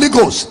have the Holy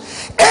Ghost.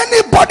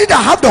 Anybody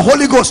that have the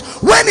Holy Ghost,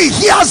 when he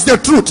hears the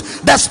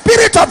truth, the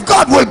Spirit of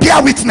God will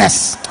bear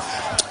witness.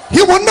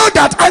 He will know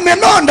that I may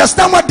not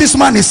understand what this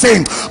man is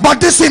saying,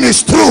 but this thing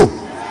is true.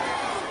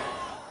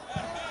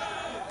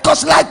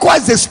 Because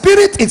likewise the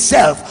Spirit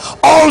itself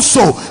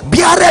also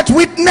beareth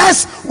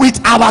witness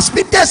with our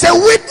spirit. There's a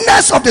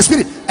witness of the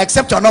Spirit.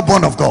 Except you are not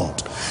born of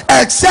God.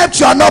 Except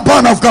you are not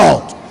born of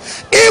God.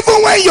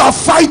 Even when you are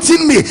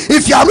fighting me,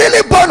 if you are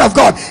really born of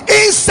God,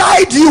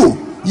 inside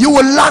you, you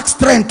will lack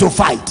strength to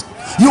fight.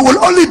 You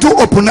will only do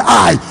open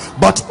eye.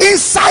 But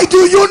inside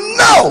you, you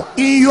know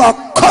in your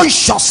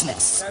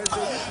consciousness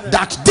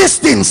that this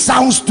thing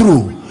sounds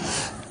true.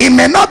 It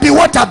may not be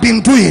what I've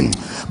been doing,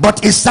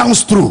 but it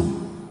sounds true.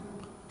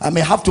 I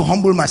may have to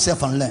humble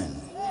myself and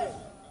learn.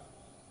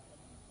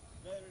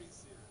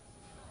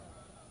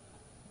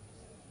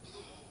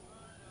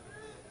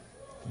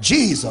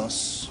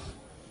 Jesus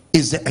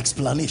is the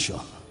explanation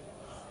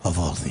of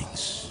all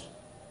things.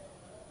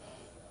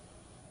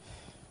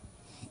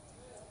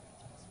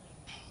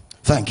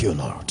 Thank you,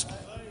 Lord.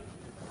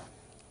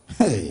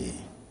 Hey.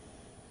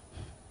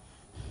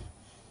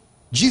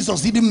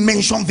 Jesus didn't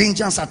mention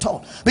vengeance at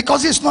all,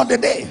 because it's not the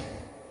day.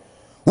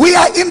 We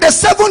are in the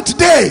seventh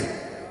day.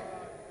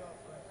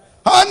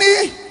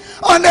 Honey,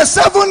 on the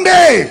seventh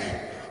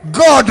day,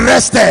 God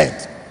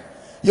rested.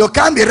 You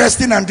can't be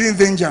resting and doing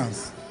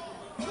vengeance.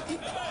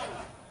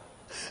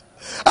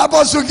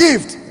 Apostle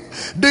Gift,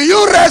 do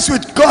you rest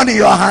with God in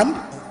your hand?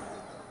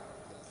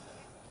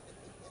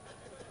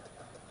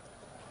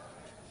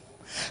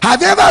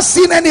 Have you ever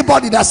seen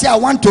anybody that say, I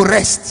want to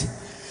rest,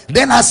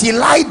 then as he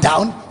lie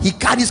down, he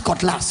carries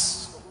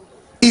cutlass?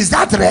 Is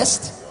that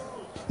rest?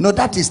 No,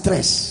 that is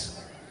stress.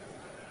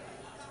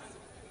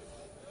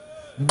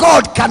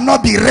 God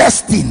cannot be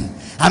resting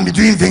and be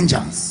doing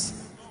vengeance.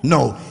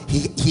 No,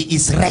 he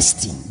is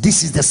resting.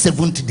 This is the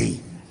seventh day.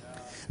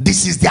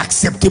 This is the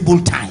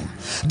acceptable time.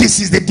 This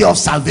is the day of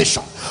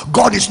salvation.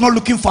 God is not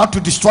looking for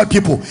to destroy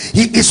people.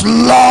 He is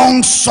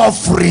long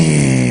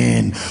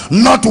suffering,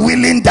 not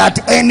willing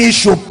that any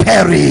should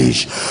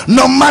perish.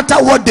 No matter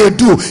what they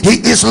do,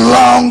 he is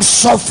long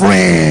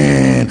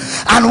suffering.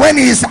 And when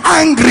he is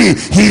angry,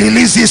 he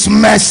releases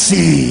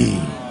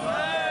mercy.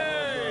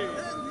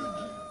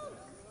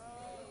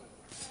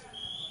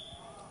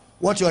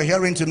 What you're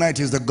hearing tonight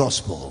is the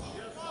gospel.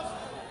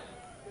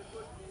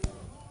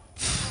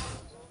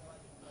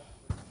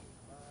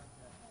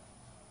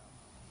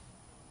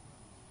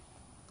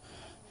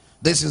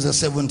 This is the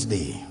seventh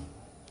day,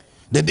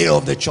 the day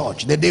of the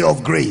church, the day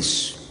of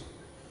grace.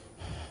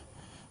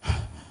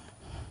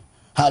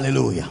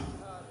 Hallelujah.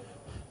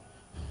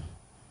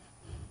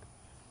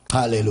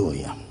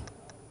 Hallelujah.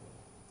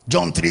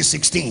 John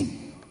 3:16.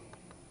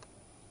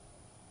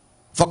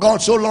 For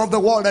God so loved the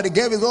world that he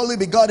gave his only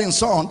begotten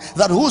Son,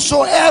 that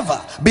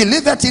whosoever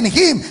believeth in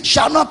him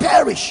shall not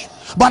perish,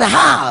 but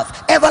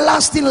have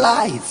everlasting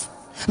life.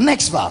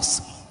 Next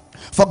verse.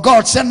 For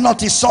God sent not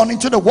his son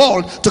into the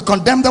world to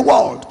condemn the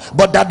world,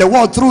 but that the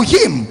world through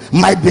him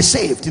might be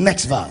saved.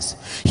 Next verse.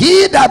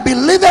 He that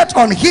believeth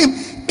on him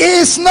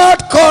is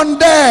not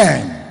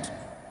condemned,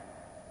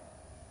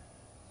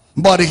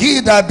 but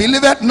he that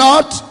believeth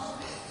not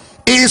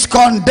is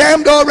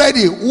condemned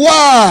already.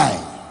 Why?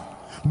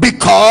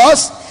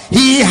 Because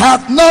he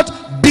hath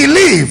not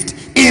believed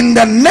in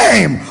the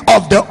name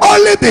of the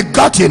only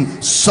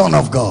begotten Son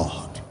of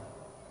God.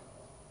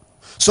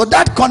 So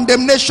that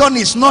condemnation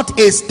is not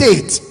a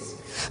state.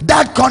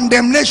 That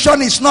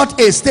condemnation is not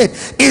a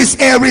state. It's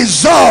a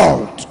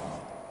result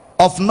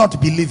of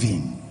not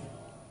believing.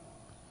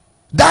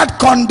 That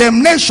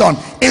condemnation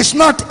is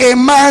not a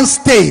man's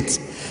state.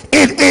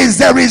 It is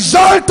the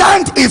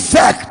resultant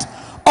effect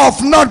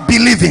of not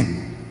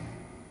believing.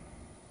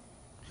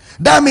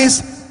 That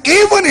means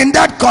even in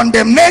that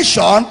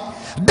condemnation,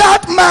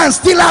 that man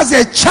still has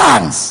a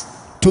chance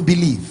to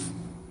believe.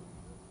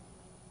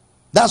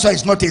 That's why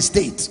it's not a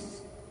state.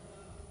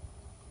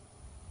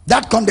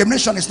 That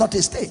condemnation is not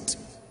a state.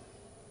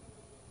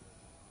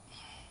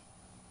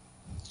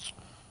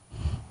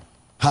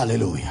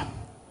 Hallelujah.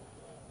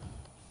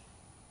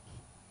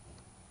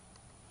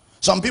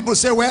 Some people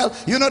say, well,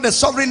 you know, the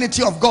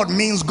sovereignty of God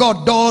means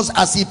God does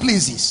as he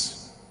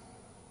pleases.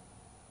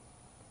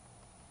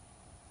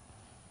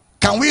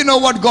 Can we know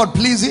what God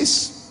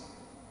pleases?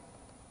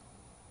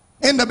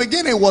 In the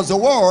beginning was the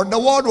Word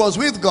was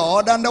with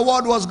God, and the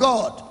Word was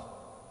God.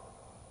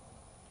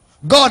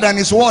 God and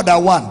his Word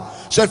are one.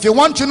 So if you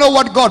want to know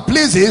what God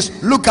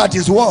pleases, look at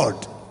his Word.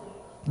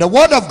 The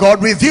Word of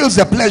God reveals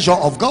the pleasure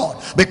of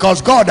God,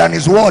 because God and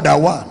his Word are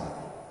one.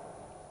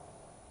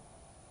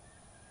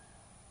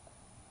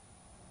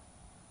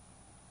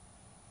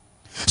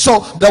 So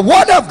the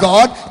Word of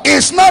God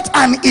is not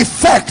an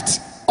effect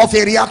of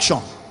a reaction.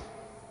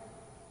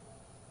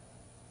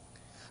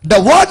 The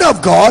Word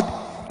of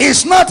God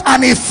is not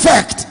an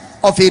effect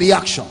of a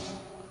reaction.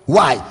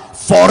 Why?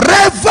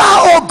 Forever,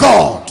 O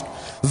God,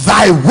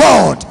 thy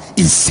word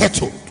is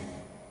settled.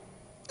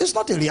 It's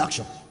not a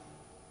reaction.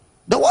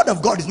 The Word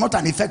of God is not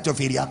an effect of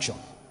a reaction.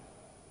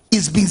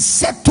 It's been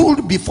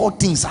settled before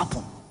things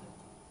happen.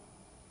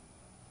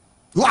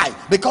 Why?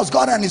 Because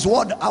God and his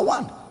Word are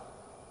one.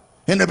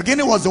 In the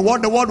beginning was the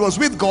Word was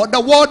with God,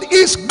 the Word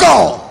is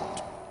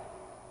God.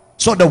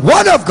 So the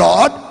Word of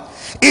God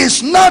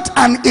is not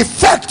an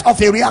effect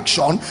of a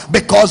reaction,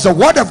 because the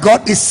Word of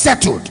God is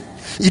settled.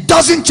 It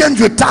doesn't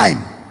change with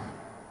time.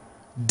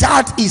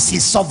 That is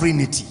his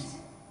sovereignty.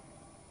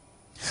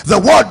 The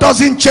Word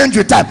doesn't change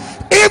with time.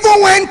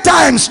 Even when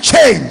times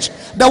change,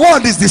 the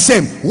Word is the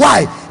same.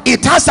 Why?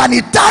 It has an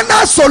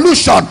eternal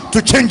solution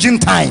to changing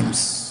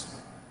times.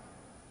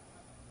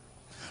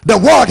 The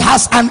Word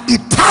has an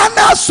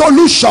eternal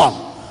solution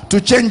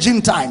to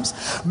changing times.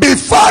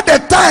 Before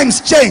the times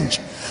change,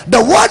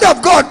 the Word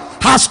of God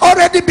has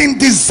already been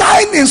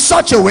designed in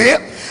such a way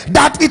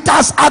that it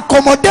has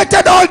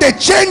accommodated all the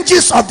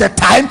changes of the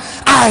time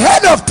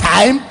ahead of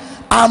time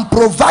and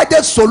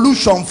provided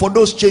solution for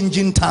those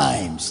changing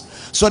times.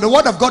 So the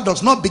Word of God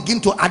does not begin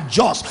to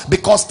adjust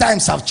because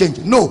times have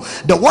changed. No,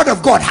 the Word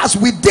of God has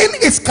within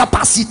its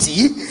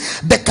capacity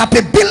the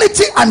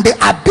capability and the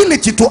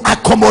ability to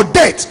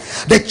accommodate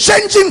the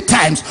changing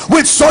times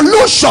with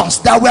solutions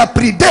that were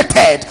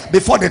predated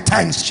before the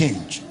times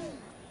change.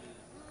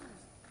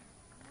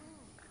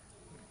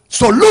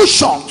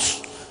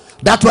 Solutions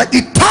that were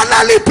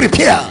eternally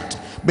prepared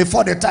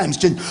before the times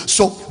change.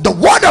 So the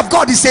Word of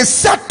God is a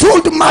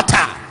settled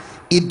matter.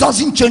 It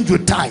doesn't change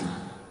with time.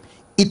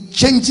 It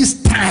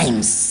changes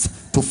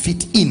times to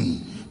fit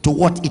in to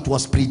what it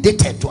was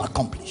predated to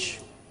accomplish.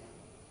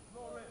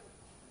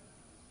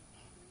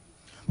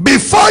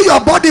 Before your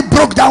body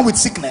broke down with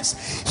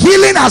sickness,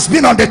 healing has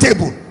been on the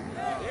table.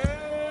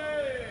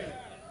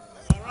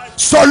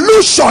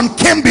 Solution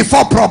came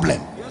before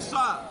problem.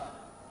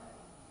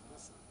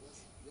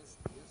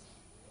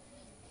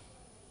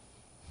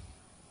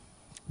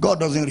 God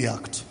doesn't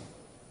react.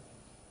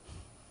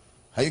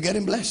 Are you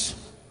getting blessed?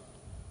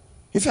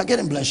 If you're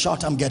getting blessed,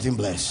 shout, I'm getting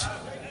blessed.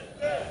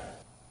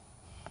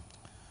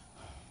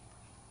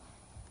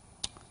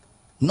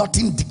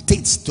 Nothing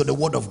dictates to the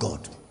Word of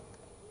God.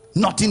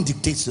 Nothing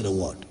dictates to the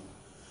Word.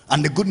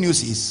 And the good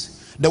news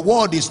is, the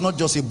Word is not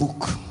just a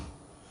book.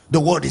 The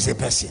Word is a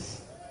person.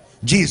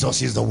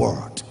 Jesus is the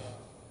Word.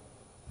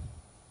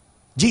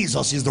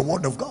 Jesus is the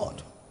Word of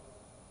God.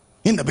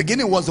 In the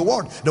beginning was the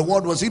Word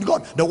was with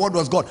God, the Word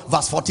was God.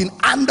 Verse 14,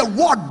 and the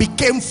Word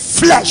became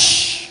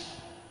flesh.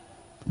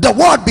 The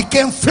Word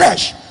became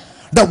flesh.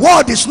 The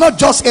Word is not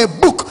just a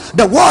book.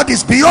 The Word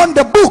is beyond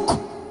the book.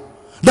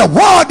 The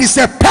Word is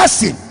a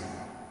person.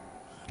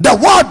 The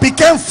Word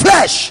became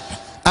flesh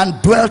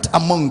and dwelt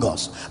among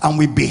us, and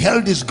we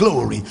beheld his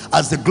glory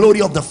as the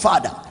glory of the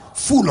Father,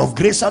 full of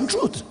grace and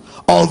truth.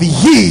 Of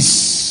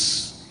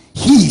his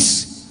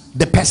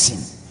the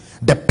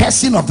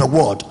person of the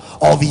Word,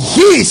 of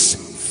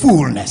his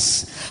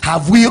fullness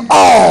have we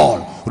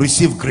all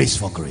received grace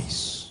for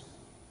grace.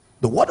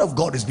 The Word of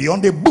God is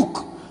beyond a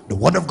book. The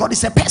Word of God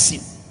is a person.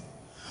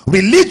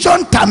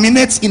 Religion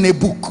terminates in a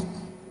book.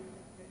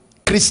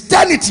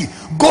 Christianity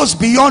goes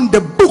beyond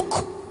the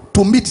book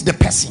to meet the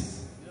person.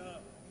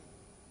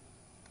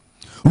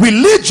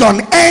 Religion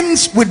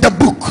ends with the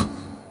book,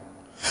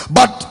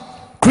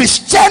 but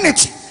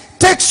Christianity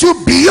takes you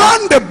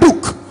beyond the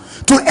book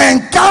to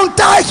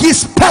encounter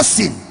his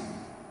person.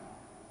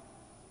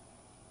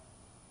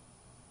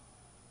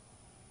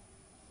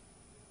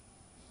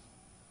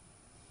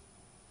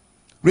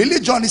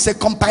 Religion is a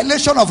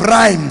compilation of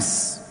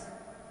rhymes,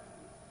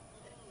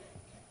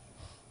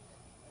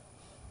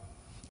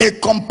 a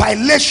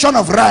compilation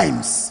of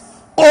rhymes,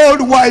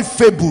 old wife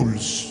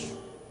fables.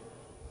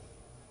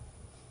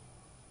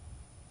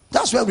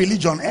 That's where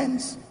religion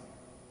ends.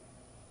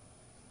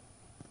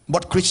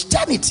 But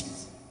Christianity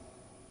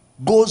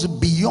goes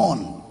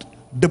beyond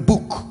the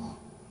book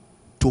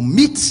to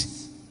meet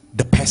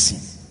the person.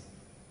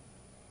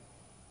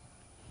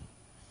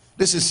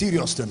 This is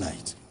serious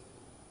tonight.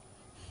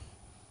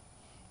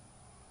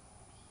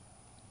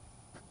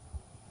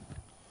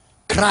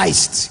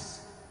 Christ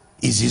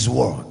is his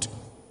word.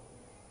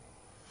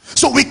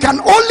 So we can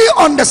only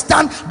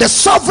understand the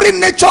sovereign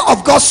nature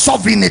of God's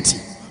sovereignty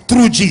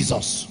through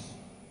Jesus.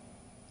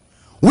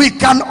 We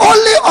can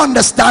only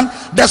understand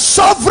the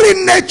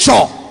sovereign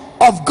nature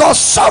of God's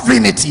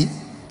sovereignty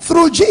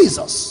through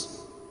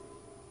Jesus,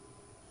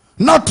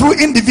 not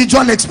through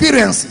individual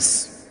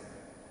experiences.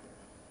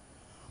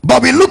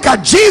 But we look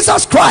at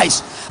Jesus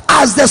Christ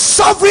as the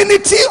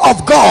sovereignty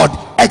of God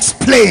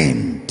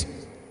explained.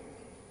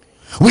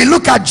 We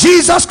look at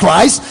Jesus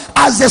Christ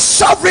as the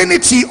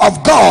sovereignty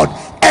of God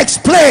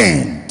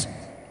explained.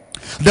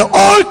 The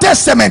Old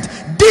Testament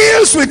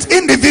deals with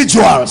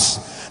individuals.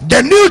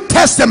 The New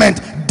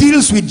Testament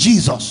deals with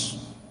Jesus.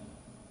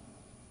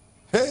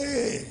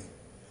 Hey,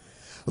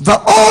 the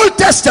Old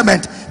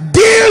Testament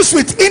deals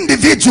with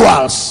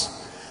individuals.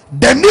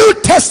 The New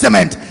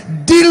Testament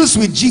deals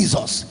with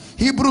Jesus.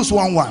 Hebrews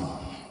 1:1.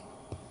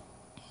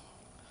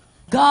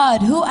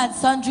 God, who at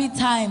sundry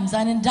times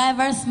and in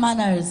diverse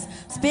manners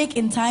spake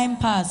in time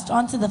past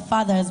unto the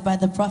fathers by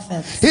the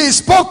prophets. He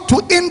spoke to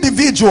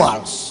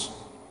individuals.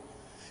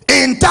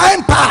 In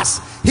time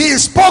past, he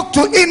spoke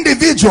to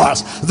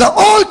individuals. The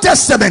Old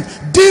Testament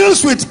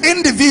deals with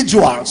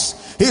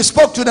individuals. He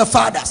spoke to the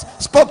fathers.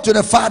 Spoke to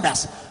the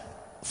fathers.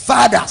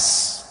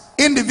 Fathers.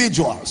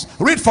 Individuals.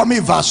 Read for me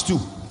verse 2.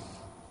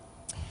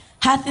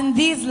 Hath in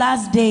these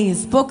last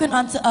days spoken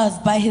unto us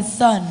by his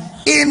Son.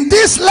 In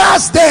these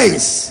last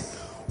days,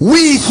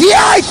 we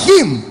hear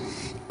him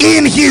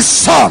in his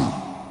Son.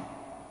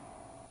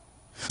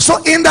 So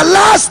in the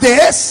last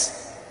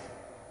days,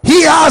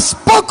 he has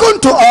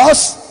spoken to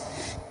us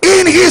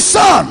in his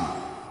Son.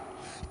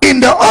 In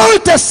the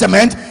Old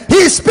Testament,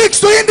 he speaks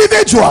to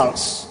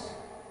individuals.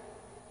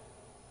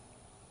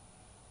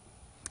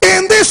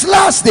 In these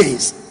last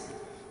days,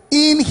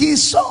 in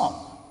his Son.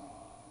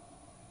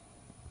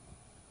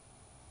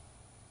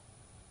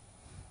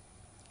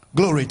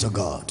 Glory to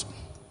God.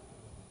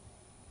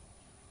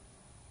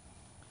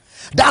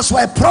 That's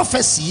why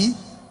prophecy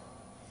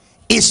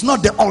is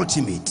not the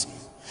ultimate,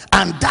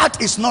 and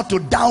that is not to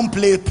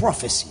downplay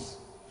prophecy.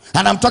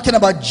 And I'm talking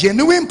about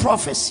genuine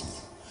prophecy.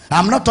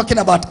 I'm not talking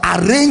about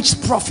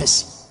arranged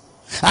prophecy,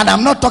 and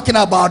I'm not talking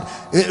about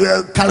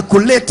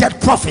calculated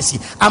prophecy.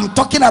 I'm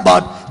talking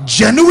about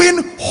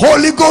genuine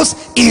Holy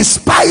Ghost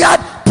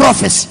inspired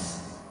prophecy.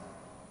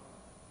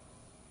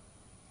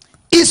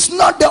 It's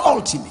not the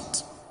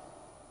ultimate.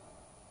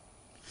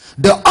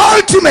 The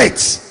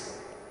ultimate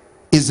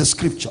is the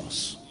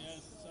scriptures.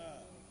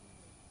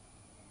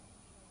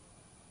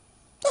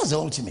 That's the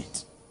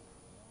ultimate.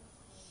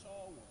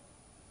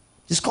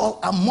 It's called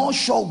a more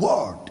sure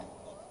word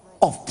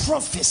of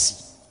prophecy.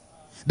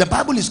 The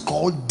Bible is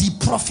called the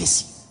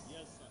prophecy.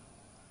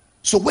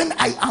 So when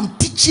I am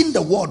teaching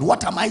the word,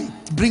 what am I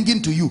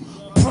bringing to you?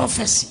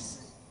 Prophecy.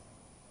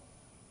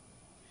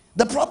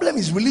 The problem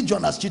is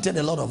religion has cheated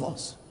a lot of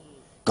us.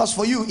 Because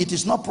for you, it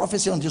is not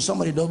prophecy until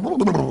somebody does.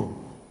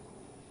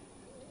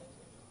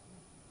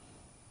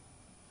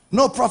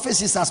 No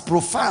prophecy is as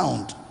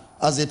profound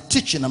as a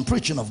teaching and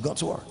preaching of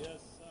God's word.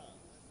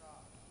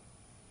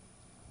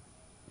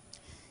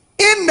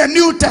 In the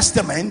New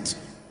Testament,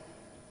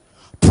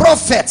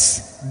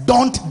 prophets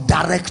don't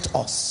direct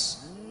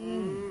us.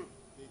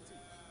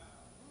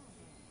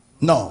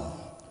 No,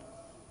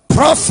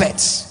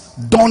 prophets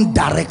don't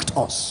direct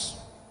us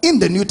in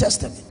the New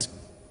Testament.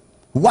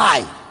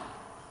 Why?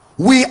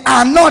 We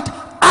are not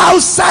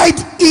outside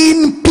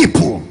in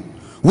people,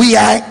 we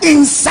are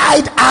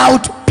inside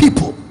out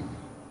people.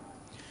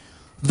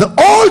 The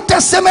Old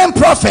Testament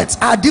prophets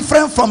are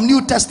different from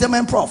New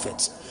Testament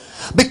prophets,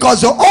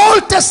 because the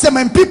Old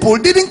Testament people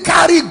didn't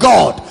carry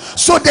God,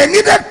 so they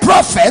needed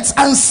prophets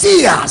and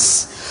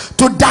seers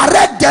to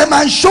direct them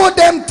and show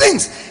them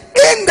things.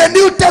 In the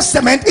New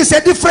Testament, it's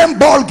a different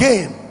ball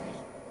game.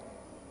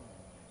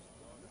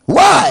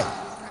 Why?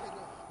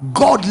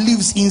 God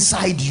lives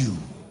inside you.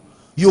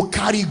 You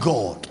carry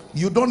God.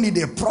 You don't need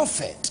a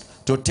prophet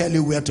to tell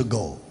you where to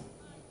go.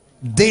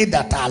 They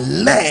that are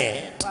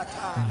led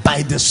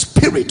by the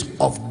Spirit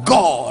of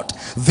God,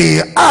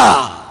 they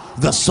are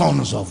the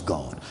sons of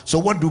God. So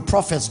what do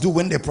prophets do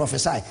when they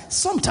prophesy?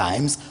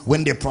 Sometimes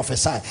when they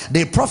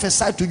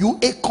prophesy to you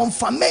a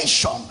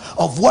confirmation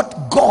of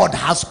what God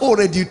has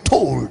already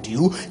told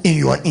you in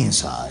your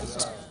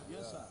inside.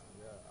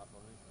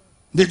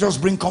 They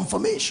just bring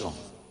confirmation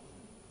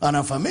and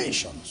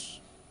affirmations.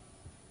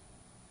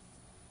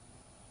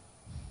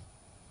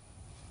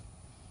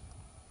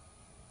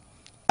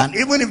 And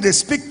even if they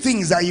speak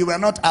things that you were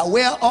not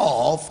aware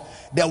of,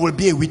 there will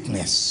be a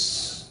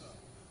witness.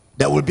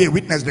 There will be a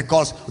witness,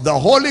 because the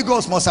Holy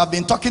Ghost must have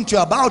been talking to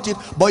you about it,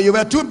 but you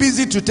were too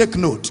busy to take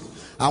note.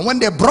 And when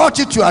they brought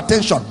it to your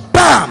attention,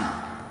 bam!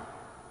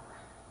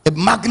 A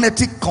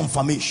magnetic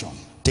confirmation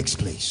takes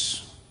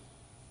place.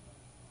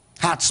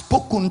 Had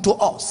spoken to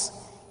us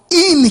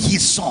in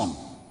his Son.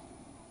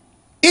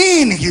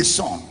 In his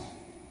Son.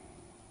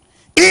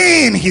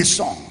 In his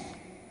Son.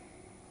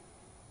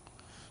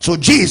 So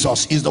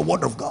Jesus is the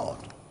Word of God.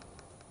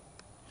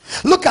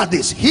 Look at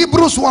this.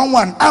 Hebrews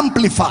 1:1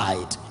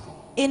 amplified.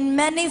 In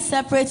many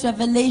separate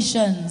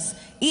revelations,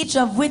 each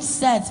of which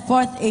sets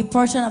forth a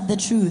portion of the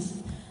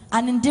truth,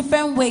 and in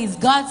different ways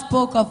God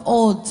spoke of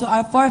old to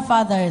our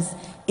forefathers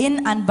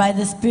in and by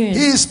the Spirit.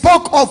 He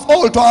spoke of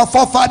old to our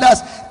forefathers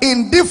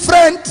in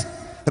different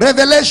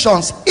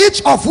revelations,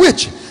 each of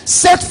which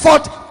set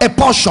forth a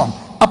portion.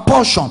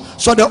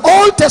 So the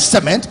Old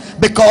Testament,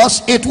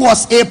 because it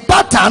was a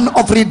pattern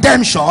of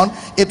redemption,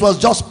 it was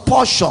just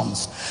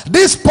portions.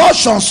 These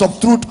portions of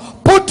truth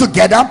put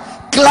together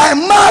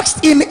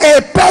climaxed in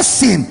a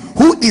person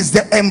who is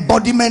the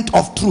embodiment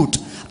of truth.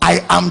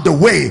 I am the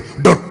way,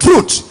 the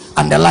truth,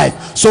 and the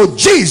life. So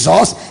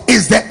Jesus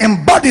is the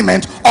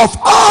embodiment of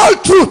all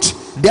truth.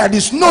 There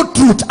is no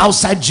truth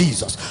outside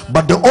Jesus.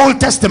 But the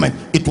Old Testament,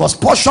 it was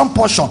portion.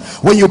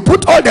 When you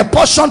put all the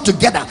portion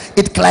together,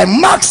 it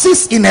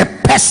climaxes in a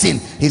person.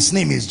 His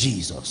name is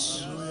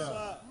Jesus.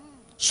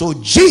 So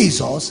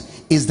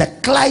Jesus is the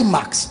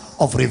climax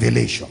of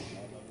revelation.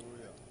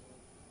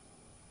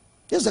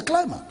 Here's the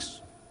climax.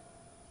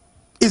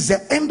 It's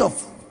the end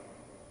of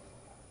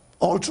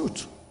all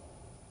truth.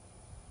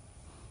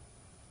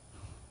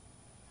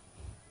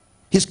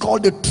 He's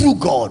called the true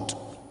God.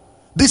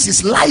 This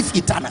is life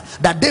eternal,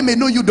 that they may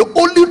know you, the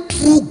only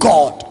true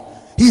God.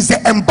 He's the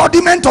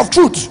embodiment of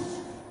truth.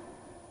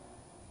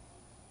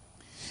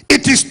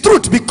 It is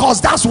truth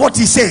because that's what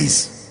he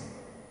says.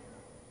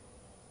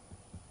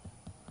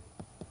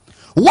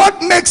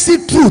 What makes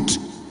it truth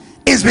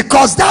is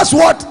because that's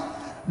what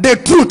the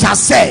truth has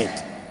said.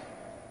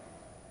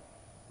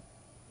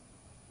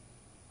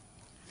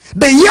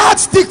 The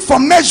yardstick for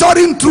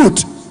measuring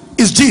truth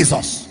is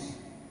Jesus.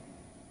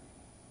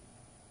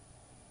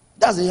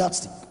 That's the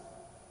yardstick.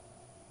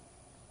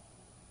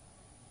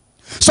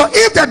 So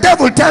if the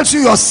devil tells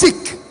you you're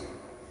sick,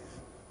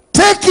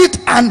 take it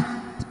and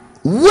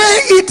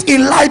weigh it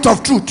in light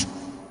of truth.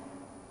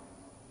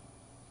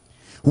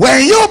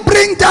 When you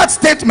bring that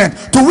statement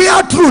to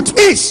where truth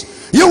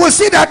is, you will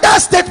see that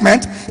that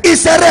statement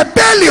is a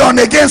rebellion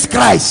against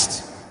Christ.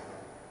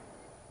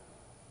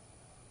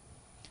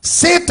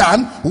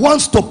 Satan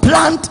wants to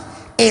plant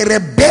a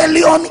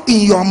rebellion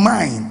in your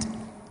mind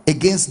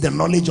against the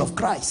knowledge of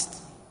Christ.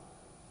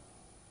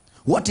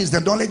 What is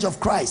the knowledge of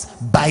Christ?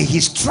 By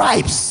his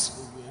stripes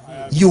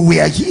you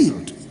were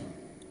healed.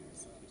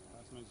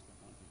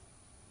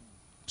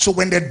 So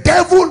when the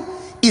devil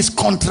is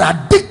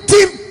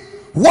contradicting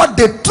what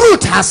the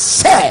truth has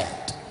said,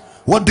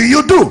 what do?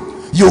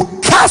 You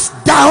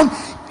cast down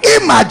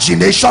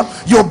imagination.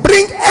 You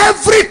bring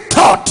every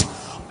thought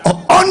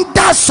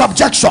under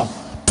subjection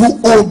to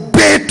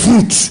obey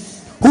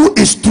truth. Who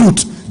is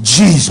truth?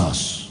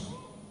 Jesus.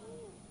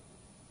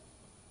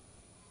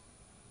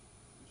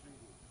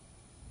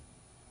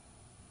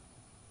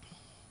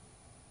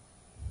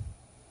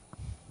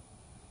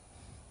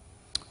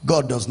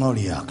 God does not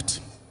react.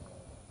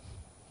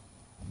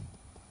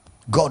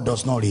 God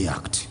does not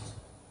react.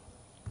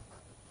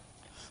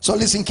 So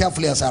listen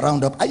carefully as I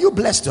round up. Are you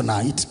blessed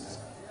tonight?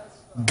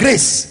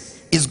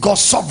 Grace is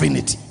God's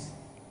sovereignty.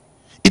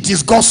 It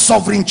is God's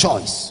sovereign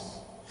choice.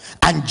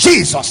 And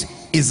Jesus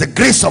is the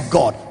grace of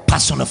God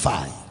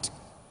personified.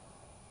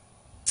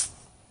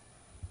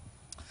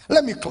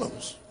 Let me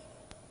close.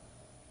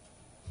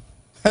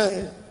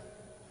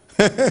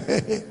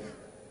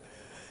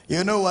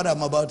 You know what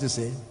I'm about to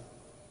say?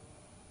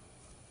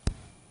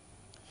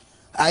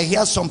 I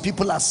hear some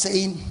people are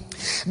saying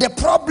the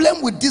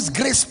problem with this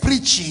grace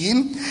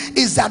preaching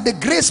is that the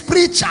grace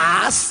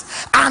preachers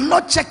are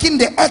not checking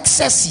the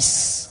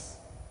excesses.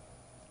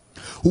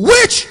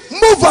 Which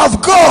move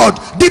of God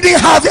didn't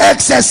have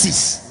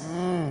excesses?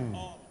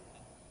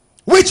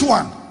 Which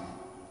one?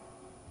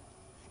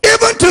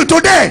 Even till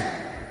today,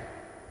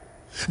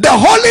 the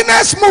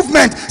holiness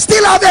movement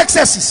still have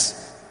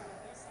excesses.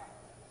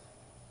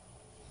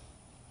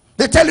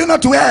 They tell you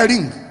not to wear a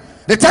ring.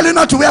 They tell you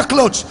not to wear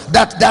clothes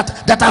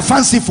that are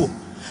fanciful.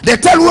 They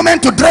tell women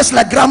to dress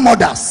like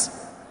grandmothers,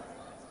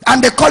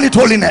 and they call it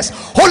holiness.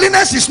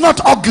 Holiness is not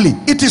ugly.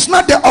 It is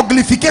not the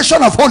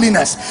uglification of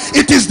holiness.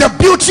 It is the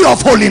beauty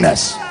of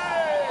holiness.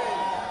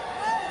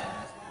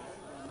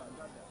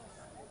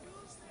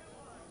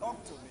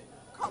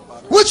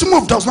 Which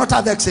move does not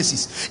have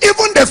excesses?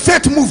 Even the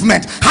faith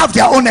movement have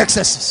their own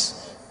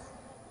excesses.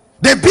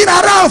 They've been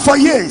around for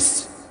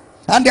years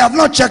and they have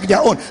not checked their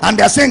own, and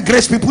they are saying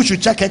grace people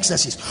should check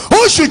excesses.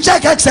 Who should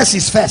check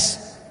excesses first?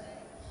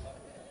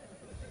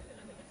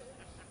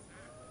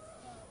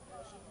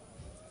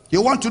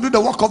 You want to do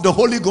the work of the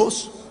Holy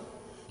Ghost?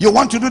 You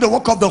want to do the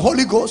work of the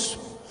Holy Ghost?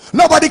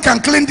 Nobody can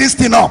clean this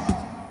thing up.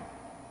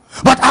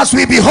 But as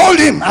we behold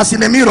him as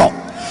in a mirror,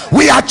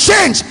 we are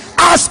changed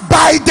as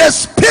by the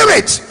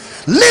Spirit.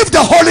 Leave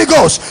the Holy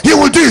Ghost, he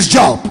will do his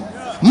job.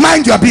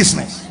 Mind your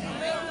business.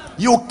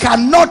 You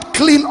cannot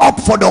clean up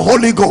for the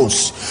Holy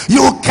Ghost.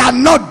 You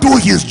cannot do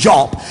his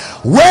job.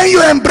 When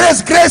you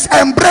embrace grace,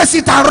 embrace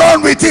it and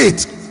run with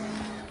it.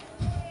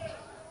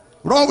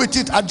 Run with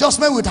it.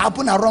 Adjustment will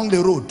happen along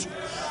the road.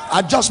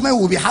 Adjustment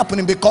will be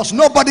happening, because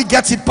nobody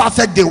gets it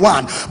perfect day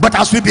one. But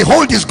as we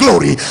behold his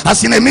glory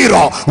as in a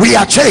mirror, we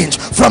are changed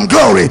from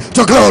glory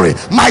to glory.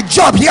 My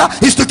job here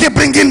is to keep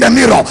bringing the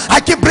mirror. I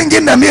keep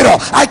bringing the mirror.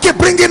 I keep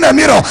bringing the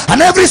mirror.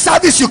 And every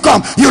service you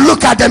come, you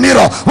look at the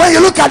mirror. When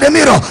you look at the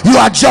mirror, you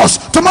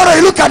adjust. Tomorrow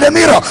you look at the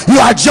mirror, you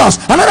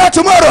adjust. Another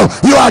tomorrow,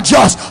 you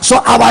adjust.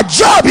 So our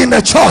job in the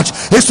church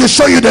is to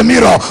show you the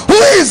mirror. Who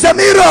is the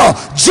mirror?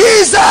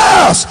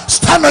 Jesus.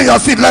 Stand on your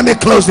feet. Let me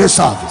close this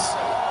service.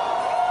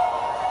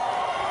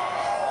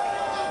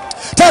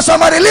 Tell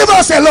somebody, leave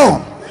us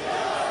alone.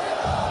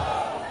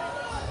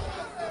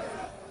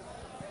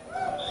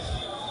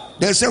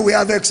 They say we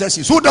have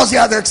excesses. Who does he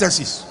have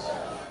excesses?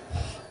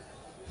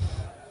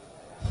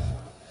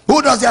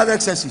 Who does he have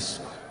excesses?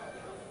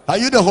 Are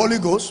you the Holy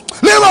Ghost?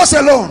 Leave us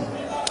alone.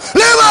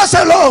 Leave us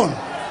alone.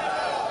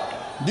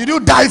 Did you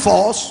die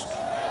for us?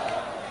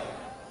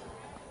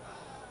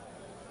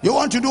 You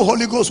want to do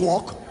Holy Ghost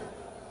work?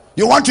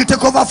 You want to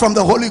take over from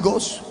the Holy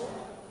Ghost?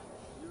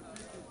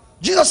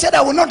 Jesus said,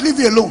 I will not leave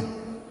you alone.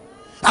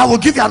 I will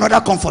give you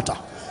another comforter,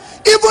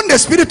 even the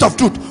Spirit of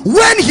truth.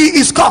 When he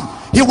is come,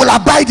 he will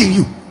abide in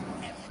you.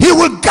 He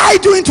will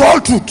guide you into all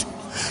truth.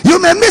 You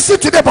may miss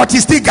it today, but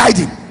he's still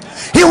guiding.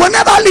 He will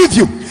never leave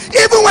you.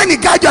 Even when he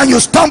guides you and you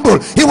stumble,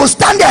 he will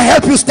stand there and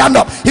help you stand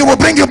up. He will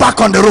bring you back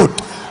on the road.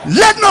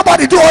 Let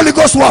nobody do Holy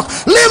Ghost work.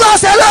 Leave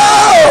us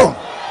alone.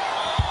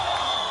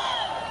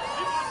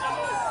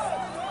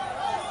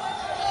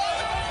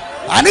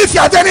 And if you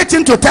have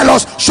anything to tell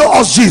us, show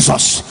us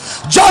Jesus.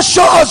 Just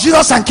show us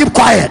Jesus and keep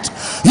quiet.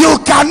 You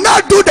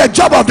cannot do the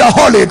job of the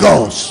Holy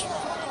Ghost.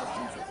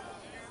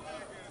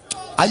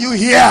 Are you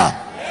here?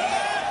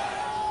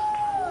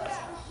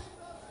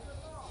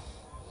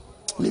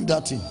 Leave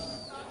that in.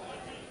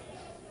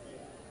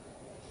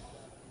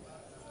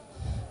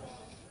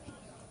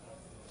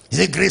 He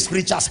said, grace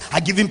preachers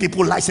are giving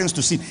people license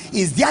to sin.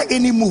 Is there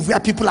any move where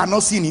people are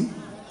not sinning?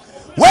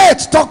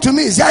 Wait, talk to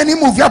me. Is there any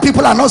move where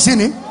people are not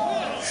sinning?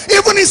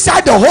 Even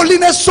inside the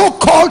holiness,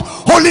 so-called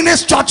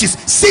holiness churches,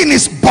 sin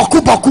is boku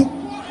boku.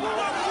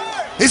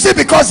 Is it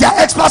because they are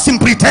experts in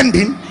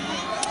pretending?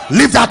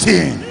 Leave that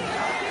in.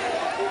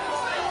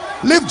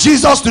 Leave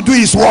Jesus to do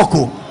his work.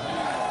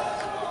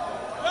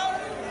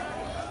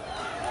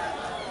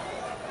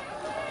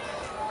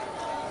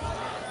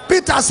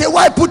 Peter said,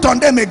 why put on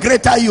them a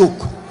greater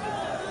yoke?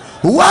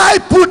 Why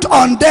put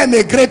on them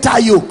a greater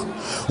yoke,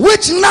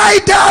 which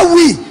neither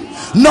we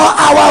nor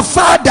our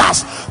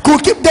fathers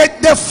could keep?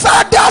 The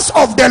fathers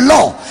of the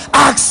law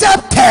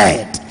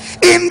accepted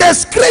in the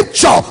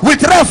scripture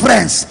with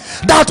reference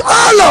that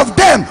all of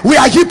them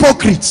were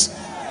hypocrites.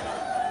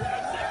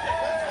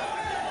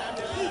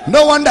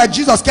 No wonder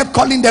Jesus kept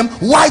calling them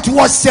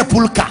whitewashed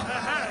sepulchre.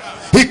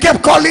 He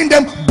kept calling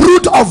them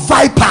brood of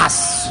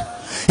vipers.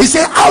 He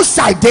said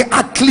outside they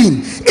are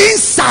clean,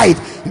 inside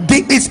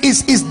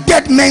is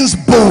dead men's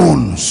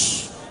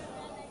bones.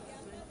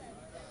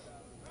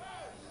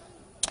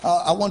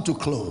 I want to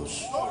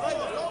close,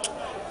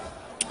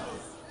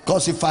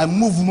 because if I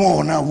move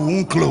more now we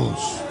won't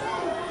close.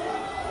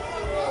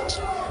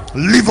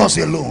 Leave us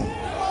alone.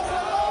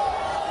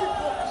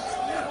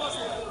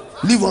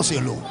 Leave us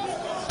alone.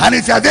 And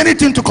if you have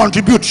anything to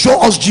contribute,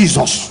 show us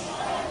Jesus.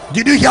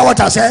 Did you hear what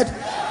I said?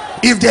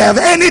 If they have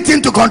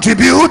anything to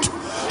contribute,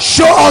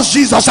 show us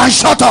Jesus and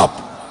shut up.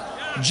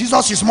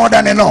 Jesus is more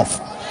than enough.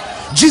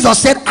 Jesus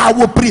said, I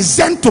will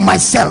present to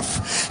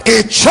myself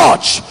a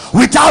church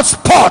without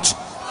spot.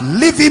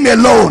 Leave him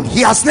alone.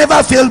 He has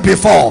never failed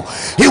before.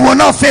 He will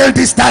not fail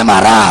this time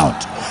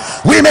around.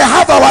 We may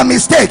have our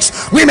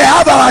mistakes, we may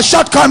have our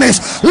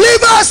shortcomings.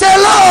 Leave us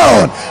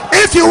alone.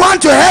 If you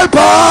want to help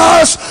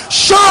us,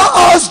 show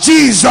us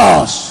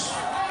Jesus.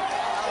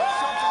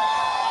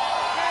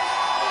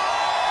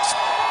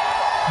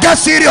 Get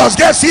serious,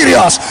 get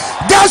serious,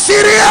 get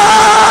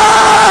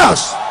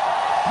serious,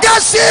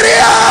 get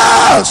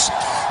serious,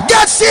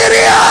 get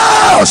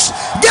serious,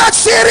 get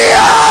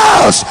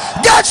serious,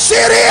 get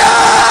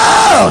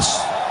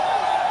serious.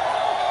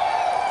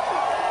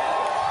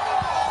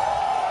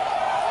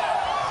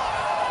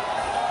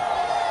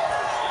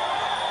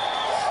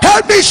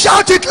 Help me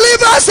shout it.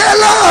 Leave us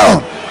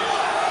alone.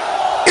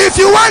 If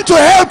you want to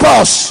help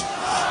us,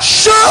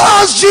 show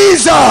us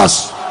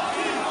Jesus.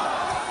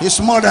 It's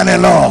more than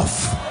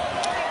enough.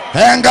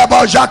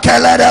 Engabo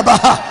jakeleba.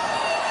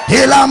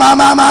 Hila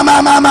mama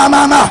mama mama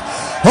mama.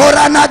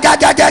 Orana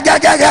gaga gaga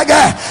gaga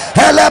gaga.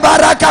 Hele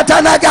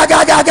barakatana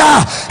gaga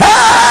gaga.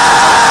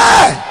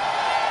 Hey!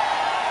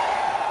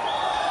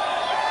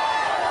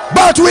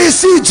 But we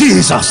see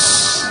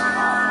Jesus.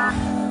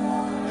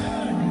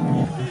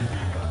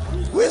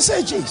 We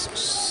see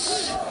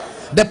Jesus,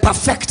 the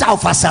perfecter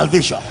of our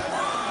salvation.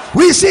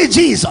 We see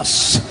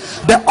Jesus,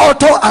 the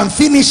author and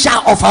finisher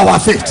of our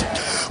faith.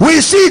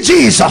 We see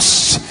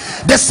Jesus,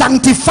 the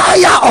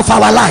sanctifier of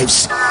our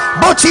lives.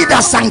 Both he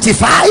that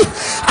sanctify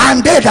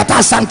and they that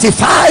are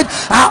sanctified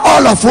are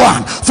all of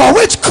one. For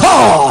which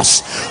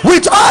cause,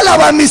 with all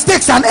our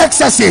mistakes and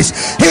excesses,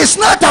 he is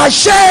not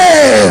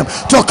ashamed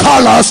to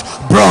call us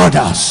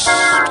brothers.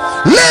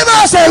 Leave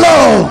us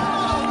alone.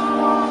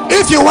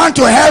 If you want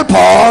to help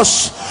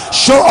us,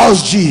 show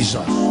us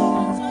Jesus.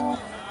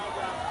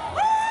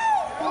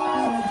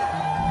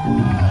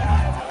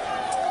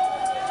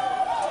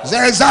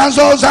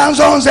 Zanzo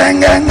zanzo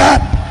zengenga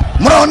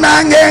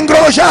mronange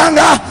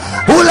ngroshanga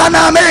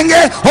ulana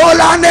menge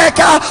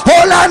olaneka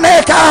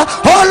olaneka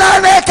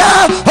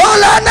olaneka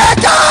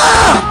olaneka.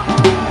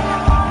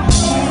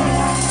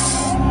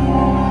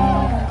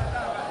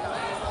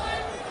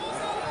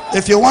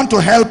 If you want to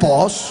help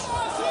us,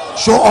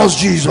 show us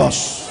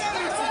Jesus.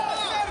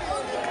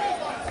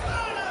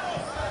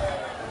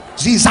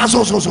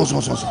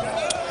 Jesus.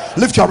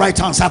 Lift your right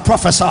hands. I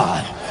prophesy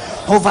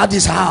over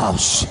this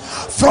house.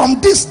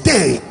 From this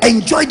day,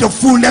 enjoy the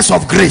fullness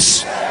of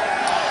grace.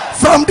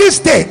 From this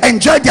day,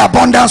 enjoy the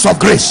abundance of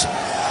grace.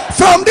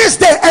 From this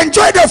day,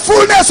 enjoy the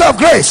fullness of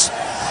grace.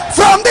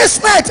 From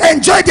this night,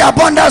 enjoy the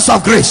abundance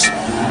of grace.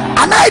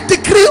 And I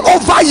decree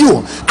over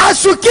you,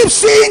 as you keep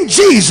seeing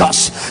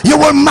Jesus, you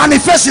will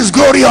manifest his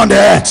glory on the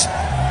earth.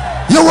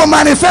 You will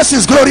manifest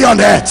his glory on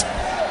the earth.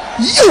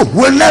 You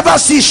will never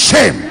see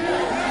shame.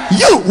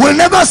 You will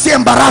never see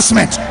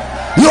embarrassment.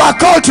 You are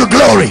called to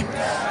glory.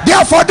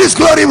 Therefore this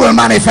glory will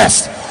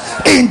manifest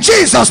in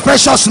Jesus'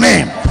 precious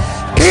name.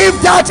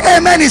 If that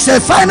amen is a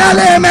final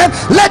amen,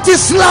 let it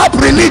slap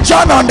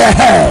religion on the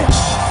head.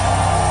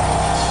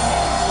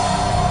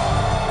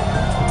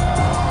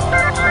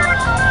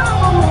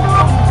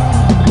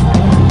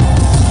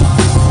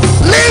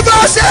 Leave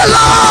us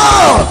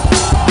alone.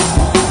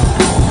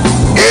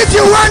 If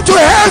you want to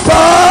help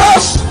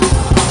us,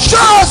 show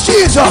us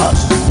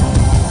Jesus.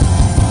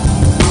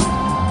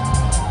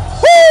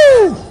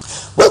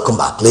 Welcome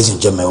back, ladies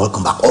and gentlemen.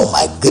 Welcome back. Oh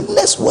my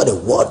goodness, what a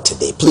word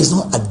today. Please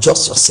don't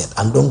adjust yourself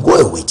and don't go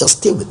away. Just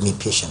stay with me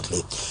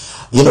patiently.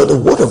 You know, the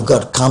word of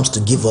God comes to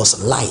give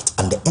us light,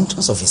 and the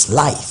entrance of his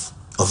life,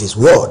 of his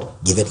word,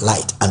 give it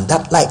light, and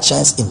that light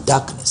shines in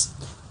darkness,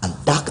 and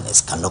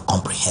darkness cannot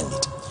comprehend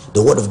it.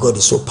 The word of God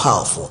is so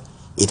powerful,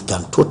 it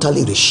can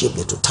totally reshape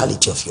the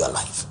totality of your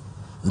life.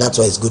 And that's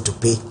why it's good to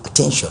pay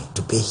attention,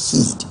 to pay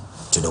heed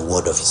to the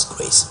word of his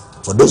grace.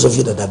 For those of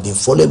you that have been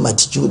following my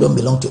teaching, you don't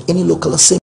belong to any local assembly.